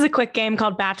 This is a quick game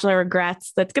called Bachelor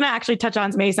Regrets that's going to actually touch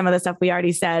on maybe some of the stuff we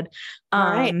already said. All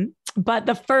right. But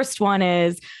the first one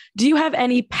is, do you have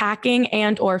any packing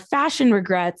and or fashion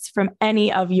regrets from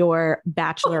any of your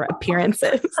Bachelor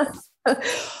appearances?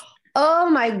 Oh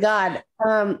my God.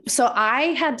 So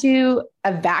I had to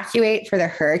evacuate for the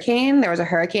hurricane. There was a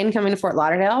hurricane coming to Fort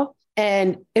Lauderdale,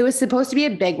 and it was supposed to be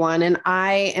a big one. And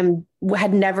I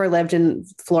had never lived in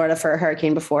Florida for a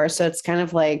hurricane before. So it's kind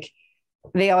of like,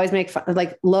 they always make fun,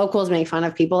 like locals make fun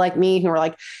of people like me who are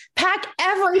like, pack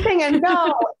everything and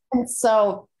go. And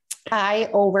so I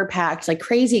overpacked like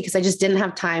crazy because I just didn't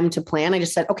have time to plan. I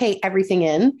just said, okay, everything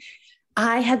in.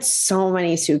 I had so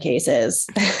many suitcases.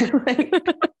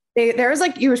 There was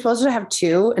like, you were supposed to have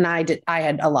 2 and I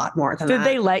had a lot more than that. Did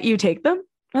they let you take them?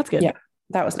 That's good. Yeah,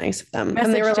 that was nice of them. Message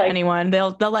and they were to like, anyone,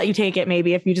 they'll let you take it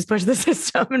maybe if you just push the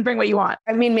system and bring what you want.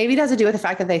 I mean, maybe it has to do with the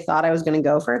fact that they thought I was going to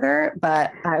go further,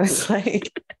 but I was like,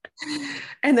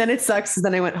 and then it sucks.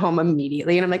 Then I went home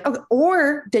immediately and I'm like, okay,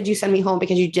 or did you send me home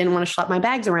because you didn't want to schlep my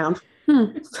bags around?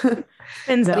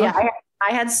 Yeah,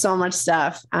 I had so much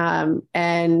stuff. But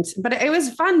it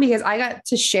was fun because I got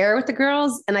to share with the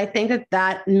girls. And I think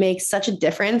that makes such a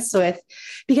difference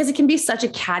because it can be such a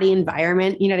catty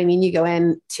environment. You know what I mean? You go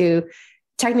into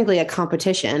technically a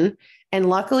competition, and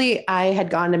luckily I had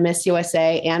gone to Miss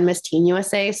USA and Miss Teen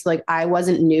USA. So like, I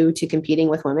wasn't new to competing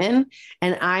with women.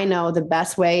 And I know the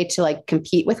best way to like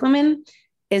compete with women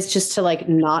is just to like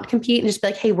not compete and just be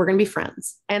like, hey, we're going to be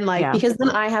friends. And like, because then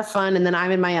I have fun and then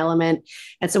I'm in my element.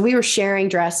 And so we were sharing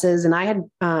dresses, and I had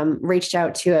reached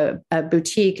out to a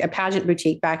boutique, a pageant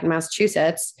boutique back in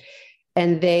Massachusetts,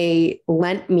 and they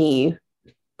lent me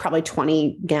probably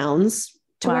 20 gowns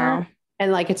to wear.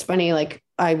 And like, it's funny, like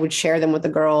I would share them with the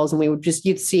girls, and we would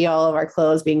you'd see all of our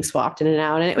clothes being swapped in and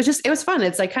out. And it was fun.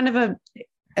 It's like kind of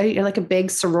like a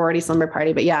big sorority slumber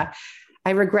party. But yeah, I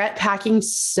regret packing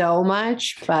so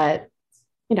much, but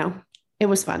it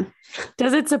was fun.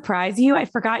 Does it surprise you? I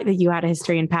forgot that you had a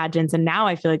history in pageants, and now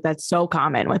I feel like that's so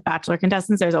common with Bachelor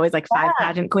contestants. There's always like 5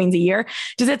 pageant queens a year.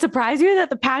 Does it surprise you that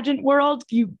the pageant world,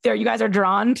 you guys are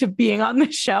drawn to being on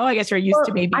the show? I guess you're used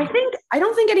to maybe. I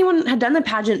don't think anyone had done the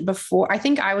pageant before. I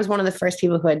think I was one of the first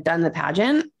people who had done the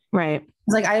pageant. Right.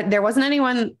 Like there wasn't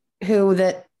anyone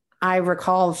that I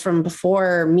recall from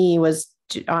before me was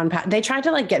on. They tried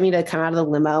to like get me to come out of the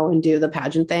limo and do the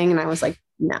pageant thing, and I was like,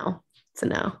 no. It's a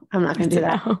no. I'm not going to do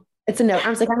that. It's a no. I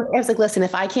was like, listen,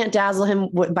 if I can't dazzle him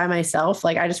by myself,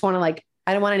 like, I just want to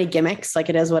I don't want any gimmicks. Like,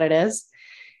 it is what it is.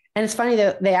 And it's funny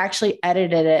that they actually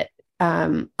edited it.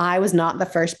 I was not the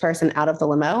first person out of the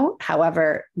limo.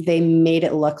 However, they made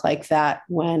it look like that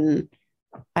when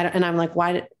I'm like,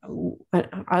 why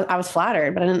I was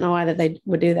flattered, but I didn't know why that they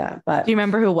would do that. But do you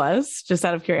remember who it was, just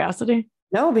out of curiosity?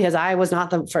 No, because I was not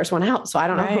the first one out. So I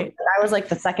don't know. I was like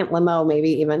the second limo, maybe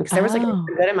even, because there was like a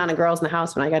good amount of girls in the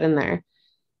house when I got in there.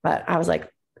 But I was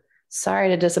like, sorry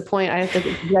to disappoint. Do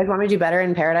you guys want me to do better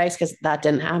in Paradise? Because that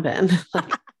didn't happen.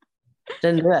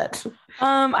 Didn't do it.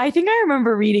 I think I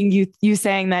remember reading you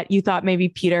saying that you thought maybe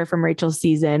Peter from Rachel's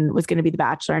season was going to be the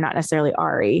Bachelor, not necessarily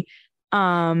Arie.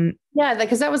 Yeah,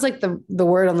 because that was like the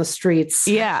word on the streets.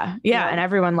 Yeah. And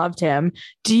everyone loved him.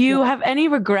 Do you have any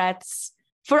regrets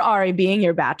for Arie being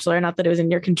your Bachelor? Not that it was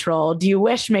in your control. Do you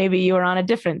wish maybe you were on a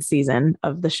different season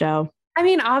of the show? I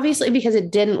mean, obviously, because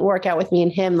it didn't work out with me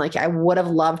and him, like I would have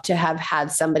loved to have had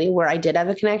somebody where I did have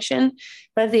a connection.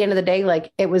 But at the end of the day,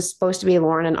 like it was supposed to be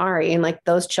Lauren and Arie, and like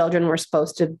those children were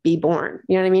supposed to be born.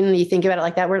 You know what I mean? And you think about it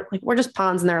like that, we're just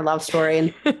pawns in their love story,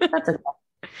 and that's okay.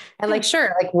 And like,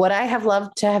 sure, like would I have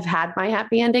loved to have had my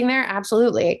happy ending there?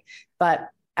 Absolutely. But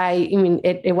I mean,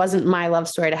 it wasn't my love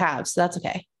story to have, so that's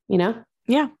okay.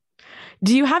 Yeah.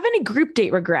 Do you have any group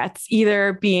date regrets,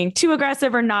 either being too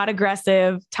aggressive or not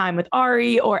aggressive, time with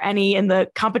Arie, or any in the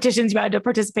competitions you had to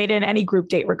participate in, any group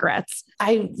date regrets?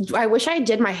 I wish I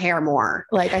did my hair more.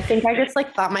 Like, I think I just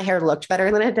like thought my hair looked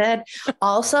better than it did.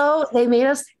 Also, they made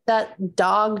us that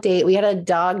dog date. We had a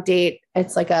dog date.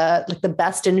 It's like the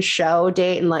best in show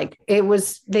date. And like,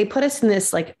 they put us in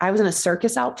this, like, I was in a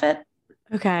circus outfit.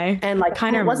 Okay. And like,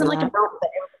 it wasn't like an outfit.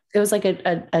 It was like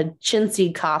a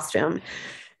chintzy costume.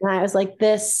 And I was like,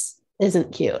 this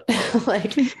isn't cute.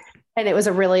 And it was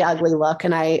a really ugly look.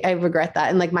 And I regret that.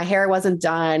 And like, my hair wasn't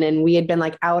done, and we had been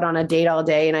like out on a date all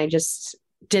day, and I just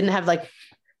didn't have like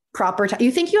proper time. You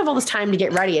think you have all this time to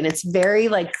get ready, and it's very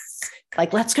like,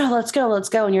 let's go.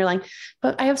 And you're like,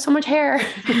 but I have so much hair.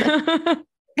 I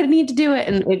need to do it.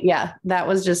 And that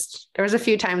was just, there was a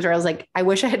few times where I was like, I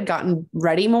wish I had gotten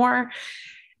ready more.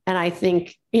 And I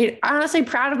think honestly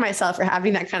proud of myself for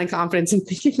having that kind of confidence and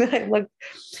thinking that I look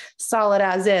solid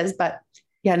as is. But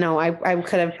yeah, no, I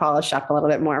could have polished up a little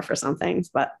bit more for some things,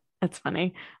 but that's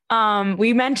funny.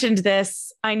 We mentioned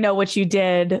this, I know what you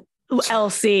did,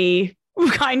 LC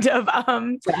kind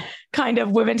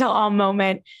of women tell all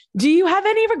moment. Do you have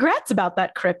any regrets about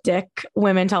that cryptic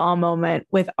women tell all moment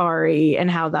with Arie and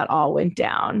how that all went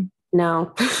down?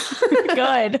 No.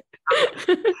 Good.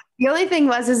 The only thing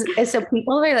is so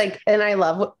people are like, and I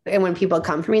love, and when people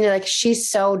come for me, they're like, she's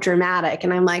so dramatic.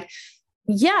 And I'm like,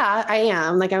 yeah, I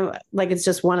am. Like, I'm like, it's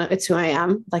who I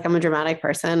am. Like, I'm a dramatic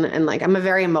person, and like, I'm a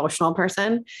very emotional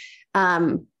person.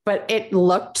 But it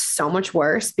looked so much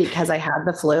worse because I had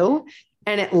the flu,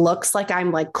 and it looks like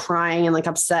I'm like crying and like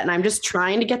upset. And I'm just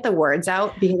trying to get the words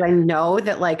out because I know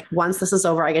that like, once this is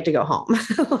over, I get to go home.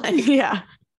 Yeah.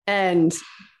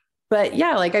 But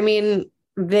yeah, like, I mean,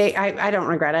 I don't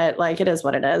regret it. Like, it is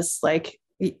what it is. Like,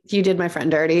 you did my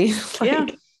friend dirty. Yeah,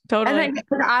 totally. And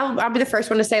I'll be the first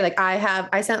one to say, like,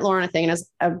 I sent Lauren a thing, and it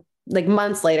was like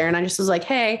months later, and I just was like,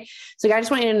 hey, so I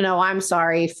just want you to know, I'm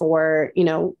sorry for,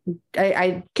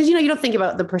 cause you don't think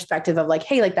about the perspective of like,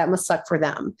 hey, like that must suck for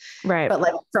them. Right. But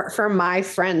like for my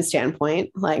friend's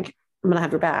standpoint, like, I'm going to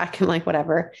have your back and like,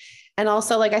 whatever. And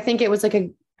also like, I think it was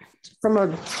like from a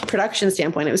production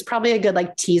standpoint, it was probably a good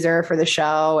like teaser for the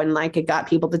show, and like it got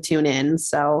people to tune in.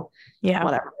 So yeah,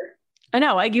 whatever. I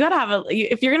know, like you got to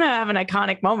if you're going to have an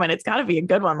iconic moment, it's got to be a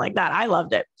good one like that. I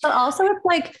loved it. But also it's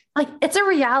like it's a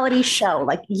reality show.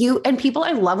 Like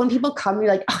I love when people come,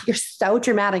 you're like, oh, you're so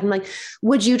dramatic. I'm like,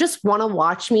 would you just want to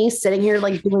watch me sitting here,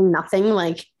 like doing nothing,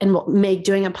 like, and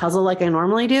doing a puzzle like I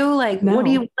normally do? Like, no. What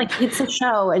do you like? It's a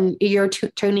show, and you're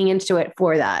tuning into it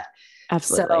for that.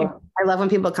 Absolutely. So I love when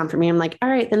people come for me. I'm like, all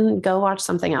right, then go watch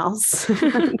something else.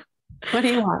 What do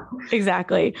you want?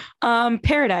 Exactly.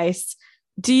 Paradise.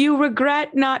 do you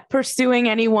regret not pursuing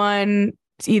anyone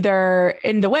either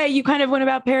in the way you kind of went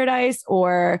about Paradise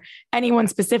or anyone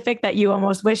specific that you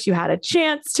almost wish you had a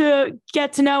chance to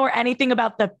get to know, or anything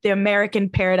about the American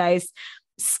Paradise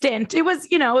stint? It was,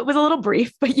 it was a little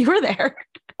brief, but you were there.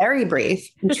 Very brief.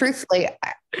 And truthfully,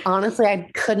 honestly, I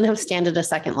couldn't have standed a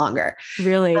second longer.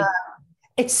 Really?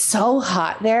 It's so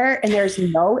hot there and there's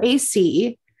no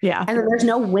AC. Yeah. And then there's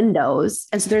no windows.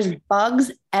 And so there's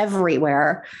bugs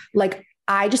everywhere. Like,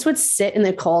 I just would sit in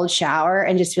the cold shower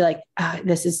and just be like,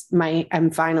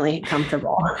 I'm finally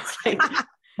comfortable. I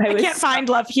can't find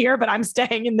love here, but I'm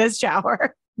staying in this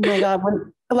shower. Oh my God.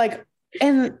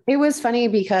 And it was funny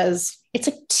because it's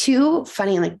like too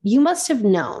funny. Like, you must have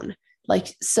known, like,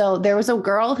 so there was a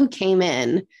girl who came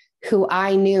in who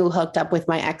I knew hooked up with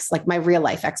my ex, like my real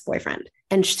life ex-boyfriend.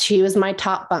 And she was my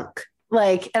top bunk.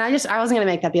 Like, and I wasn't going to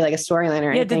make that be like a storyline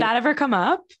or anything. Did that ever come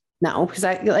up? No, because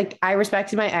I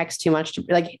respected my ex too much to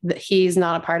like, he's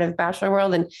not a part of Bachelor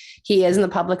world and he is in the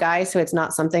public eye. So it's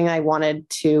not something I wanted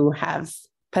to have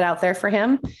put out there for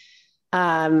him.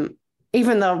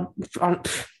 Even though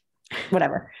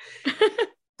whatever.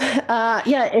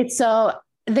 It's so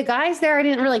the guys there, I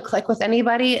didn't really click with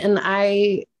anybody. And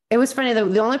it was funny.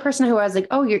 The only person who I was like,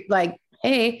 oh, you're like,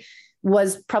 hey,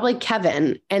 was probably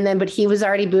Kevin. But he was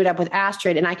already booed up with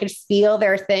Astrid and I could feel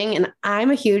their thing. And I'm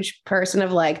a huge person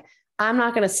of like, I'm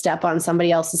not going to step on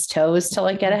somebody else's toes to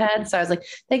like get ahead. So I was like,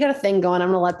 they got a thing going. I'm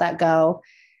going to let that go.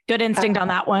 Good instinct on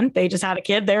that one. They just had a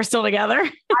kid. They're still together.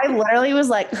 I literally was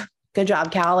like, good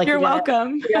job, Cal. Like, you're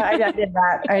welcome. Yeah, I did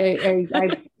that.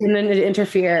 I didn't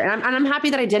interfere. And I'm happy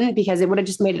that I didn't, because it would have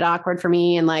just made it awkward for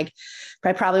me. And like,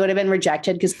 I probably would have been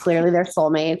rejected because clearly they're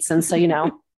soulmates. And so,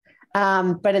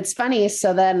 but it's funny.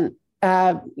 So then,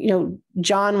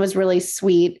 John was really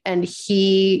sweet and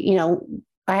he,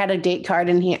 I had a date card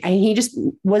and he just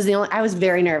was I was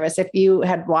very nervous. If you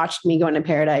had watched me go into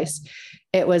Paradise,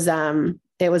 it was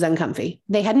uncomfy.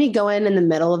 They had me go in the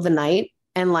middle of the night.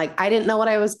 And like, I didn't know what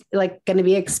I was like going to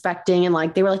be expecting. And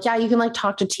like, they were like, yeah, you can like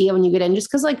talk to Tia when you get in, just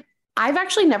cause like, I've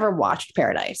actually never watched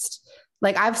Paradise.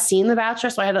 Like, I've seen The Bachelor.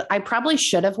 So I probably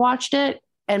should have watched it.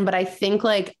 But I think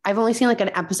like, I've only seen like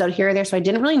an episode here or there. So I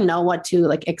didn't really know what to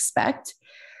like expect.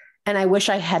 And I wish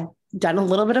I had done a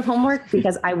little bit of homework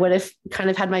because I would have kind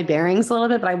of had my bearings a little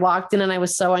bit, but I walked in and I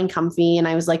was so uncomfy and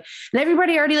I was like, and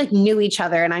everybody already like knew each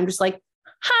other. And I'm just like,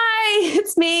 hi,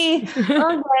 it's me.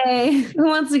 Okay. Who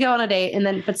wants to go on a date?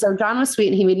 But so John was sweet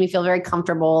and he made me feel very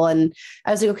comfortable. And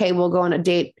I was like, okay, we'll go on a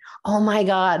date. Oh my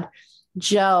God,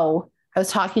 Joe. I was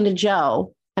talking to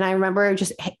Joe and I remember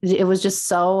it was just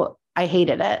so, I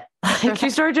hated it. Grocery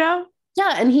store Joe?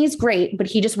 Yeah. And he's great, but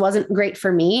he just wasn't great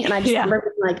for me. And I just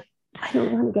remember being like, I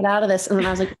don't want to get out of this. And then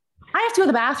I was like, I have to go to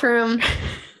the bathroom.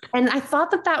 And I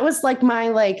thought that was like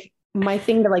my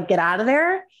thing to like get out of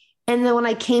there. And then when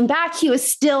I came back, he was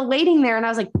still waiting there. And I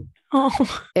was like,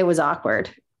 oh, it was awkward.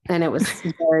 And it was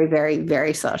very, very,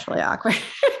 very socially awkward.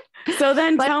 So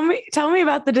then tell me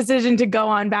about the decision to go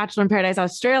on Bachelor in Paradise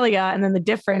Australia and then the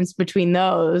difference between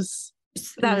those.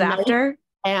 That was after?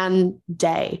 And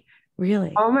day.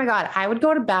 Really? Oh my God. I would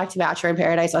go back to Bachelor in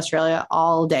Paradise Australia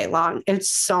all day long.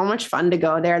 It's so much fun to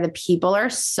go there. The people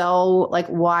are so like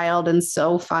wild and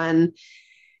so fun.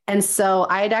 And so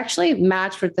I had actually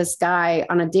matched with this guy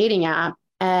on a dating app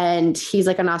and he's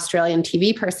like an Australian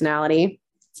TV personality.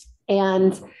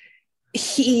 And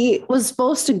he was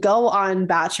supposed to go on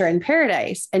Bachelor in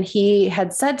Paradise. And he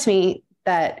had said to me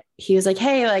that he was like,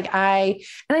 hey, like I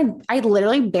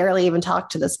literally barely even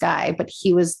talked to this guy, but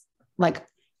he was like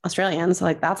Australian. So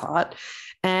like, that's hot.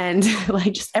 And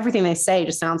like, just everything they say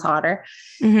just sounds hotter.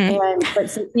 Mm-hmm. But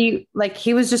so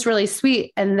he was just really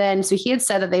sweet. And then, so he had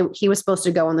said that he was supposed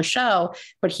to go on the show,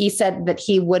 but he said that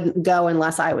he wouldn't go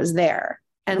unless I was there.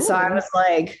 And Ooh. So I was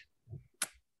like,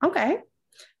 okay.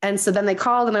 And so then they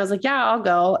called and I was like, yeah, I'll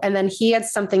go. And then he had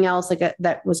something else like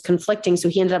that was conflicting. So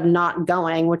he ended up not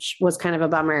going, which was kind of a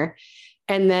bummer.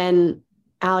 And then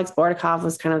Alex Bordakov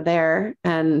was kind of there.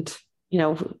 And,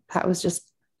 that was just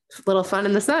a little fun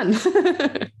in the sun.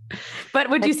 But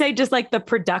would you say just like the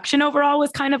production overall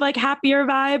was kind of like happier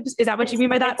vibes? Is that what you mean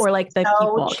by that? Or like the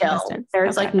people? Chill.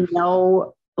 There's like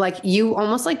no, like you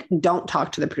almost like don't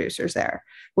talk to the producers there.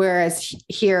 Whereas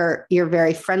here you're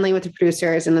very friendly with the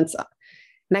producers and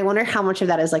I wonder how much of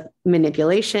that is like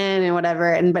manipulation and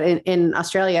whatever. But in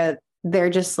Australia, they're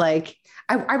just like,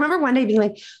 I remember one day being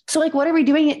like, so like, what are we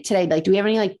doing today? Like, do we have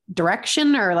any like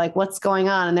direction or like what's going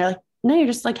on? And they're like, no, you're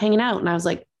just like hanging out. And I was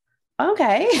like,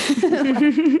 okay.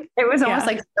 It was almost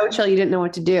like so chill. You didn't know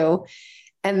what to do.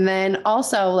 And then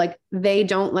also like, they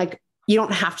don't like, you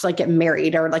don't have to like get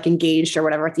married or like engaged or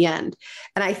whatever at the end.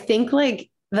 And I think like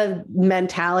the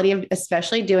mentality of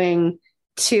especially doing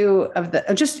two of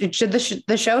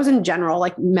the shows in general,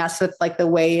 like mess with like the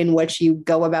way in which you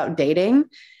go about dating.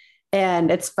 And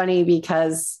it's funny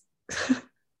because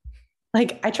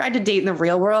like I tried to date in the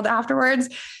real world afterwards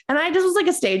and I just was like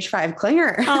a stage 5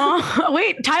 clinger. Oh,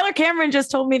 wait, Tyler Cameron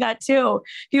just told me that too.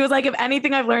 He was like, if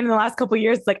anything I've learned in the last couple of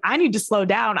years, it's like, I need to slow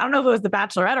down. I don't know if it was the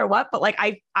Bachelorette or what, but like,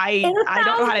 I don't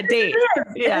know how to date.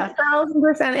 Yeah.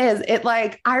 1,000% is it.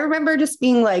 Like, I remember just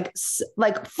being like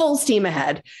full steam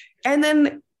ahead. And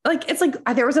then like, it's like,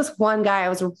 there was this one guy I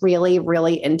was really,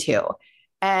 really into.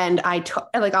 And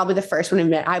I'll be the first one to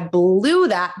admit I blew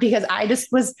that because I just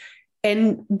was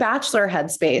in Bachelor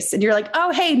headspace. And you're like,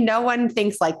 oh, hey, no one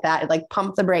thinks like that. Like,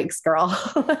 pump the brakes, girl.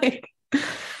 Like,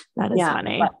 that is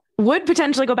funny. Would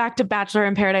potentially go back to Bachelor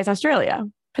in Paradise, Australia.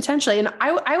 Potentially. And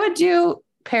I would do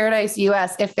Paradise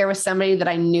US if there was somebody that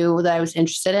I knew that I was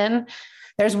interested in.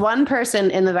 There's one person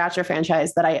in the Bachelor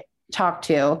franchise that I talked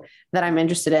to that I'm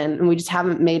interested in, and we just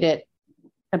haven't made it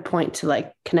a point to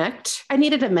like connect. I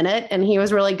needed a minute, and he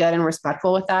was really good and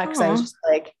respectful with that because I was just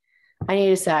like, I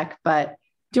need a sec, but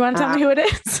do you want to tell me who it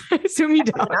is? I assume you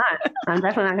don't. I'm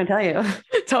definitely not going to tell you.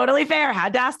 Totally fair.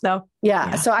 Had to ask though.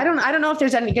 Yeah. So I don't know if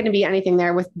there's going to be anything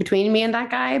there between me and that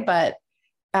guy, but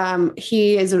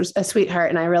he is a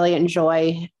sweetheart and I really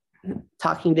enjoy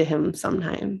talking to him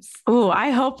sometimes. Oh,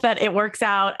 I hope that it works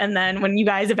out. And then when you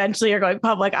guys eventually are going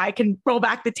public, I can roll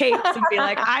back the tapes and be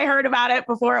like, I heard about it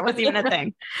before it was even a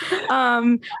thing.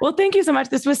 Well, thank you so much.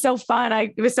 This was so fun.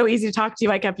 It was so easy to talk to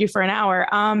you. I kept you for an hour.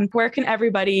 Where can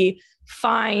everybody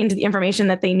find the information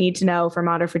that they need to know for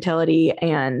Modern Fertility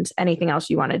and anything else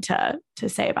you wanted to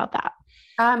say about that?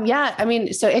 Yeah. I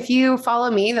mean, so if you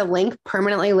follow me, the link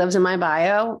permanently lives in my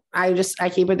bio. I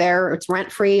keep it there. It's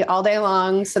rent-free all day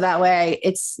long. So that way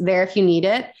it's there if you need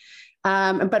it.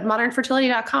 But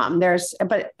modernfertility.com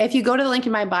but if you go to the link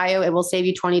in my bio, it will save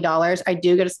you $20. I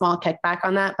do get a small kickback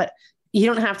on that, but you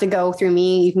don't have to go through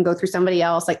me. You can go through somebody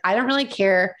else. Like, I don't really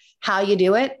care how you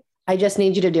do it. I just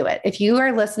need you to do it. If you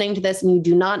are listening to this and you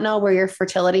do not know where your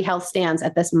fertility health stands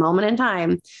at this moment in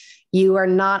time, you are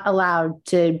not allowed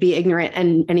to be ignorant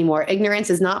anymore. Ignorance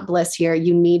is not bliss here.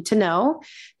 You need to know,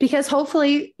 because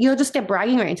hopefully you'll just get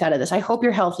bragging rights out of this. I hope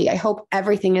you're healthy. I hope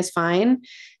everything is fine.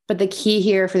 But the key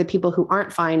here for the people who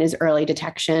aren't fine is early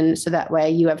detection. So that way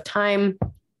you have time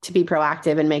to be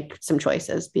proactive and make some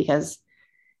choices, because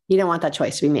you don't want that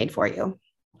choice to be made for you.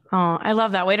 Oh, I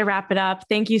love that way to wrap it up.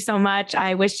 Thank you so much.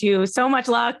 I wish you so much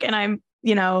luck. And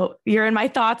you're in my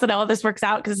thoughts that all of this works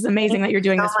out, because it's amazing that you're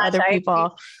doing this for other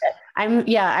people. I'm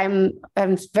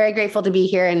very grateful to be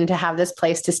here and to have this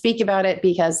place to speak about it,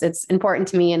 because it's important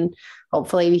to me, and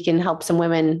hopefully we can help some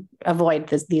women avoid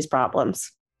these problems.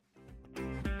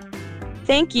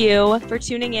 Thank you for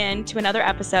tuning in to another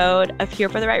episode of Here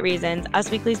for the Right Reasons, Us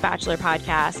Weekly's Bachelor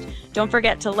podcast. Don't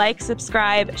forget to like,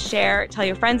 subscribe, share, tell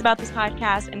your friends about this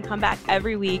podcast, and come back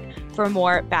every week for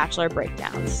more Bachelor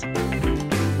breakdowns.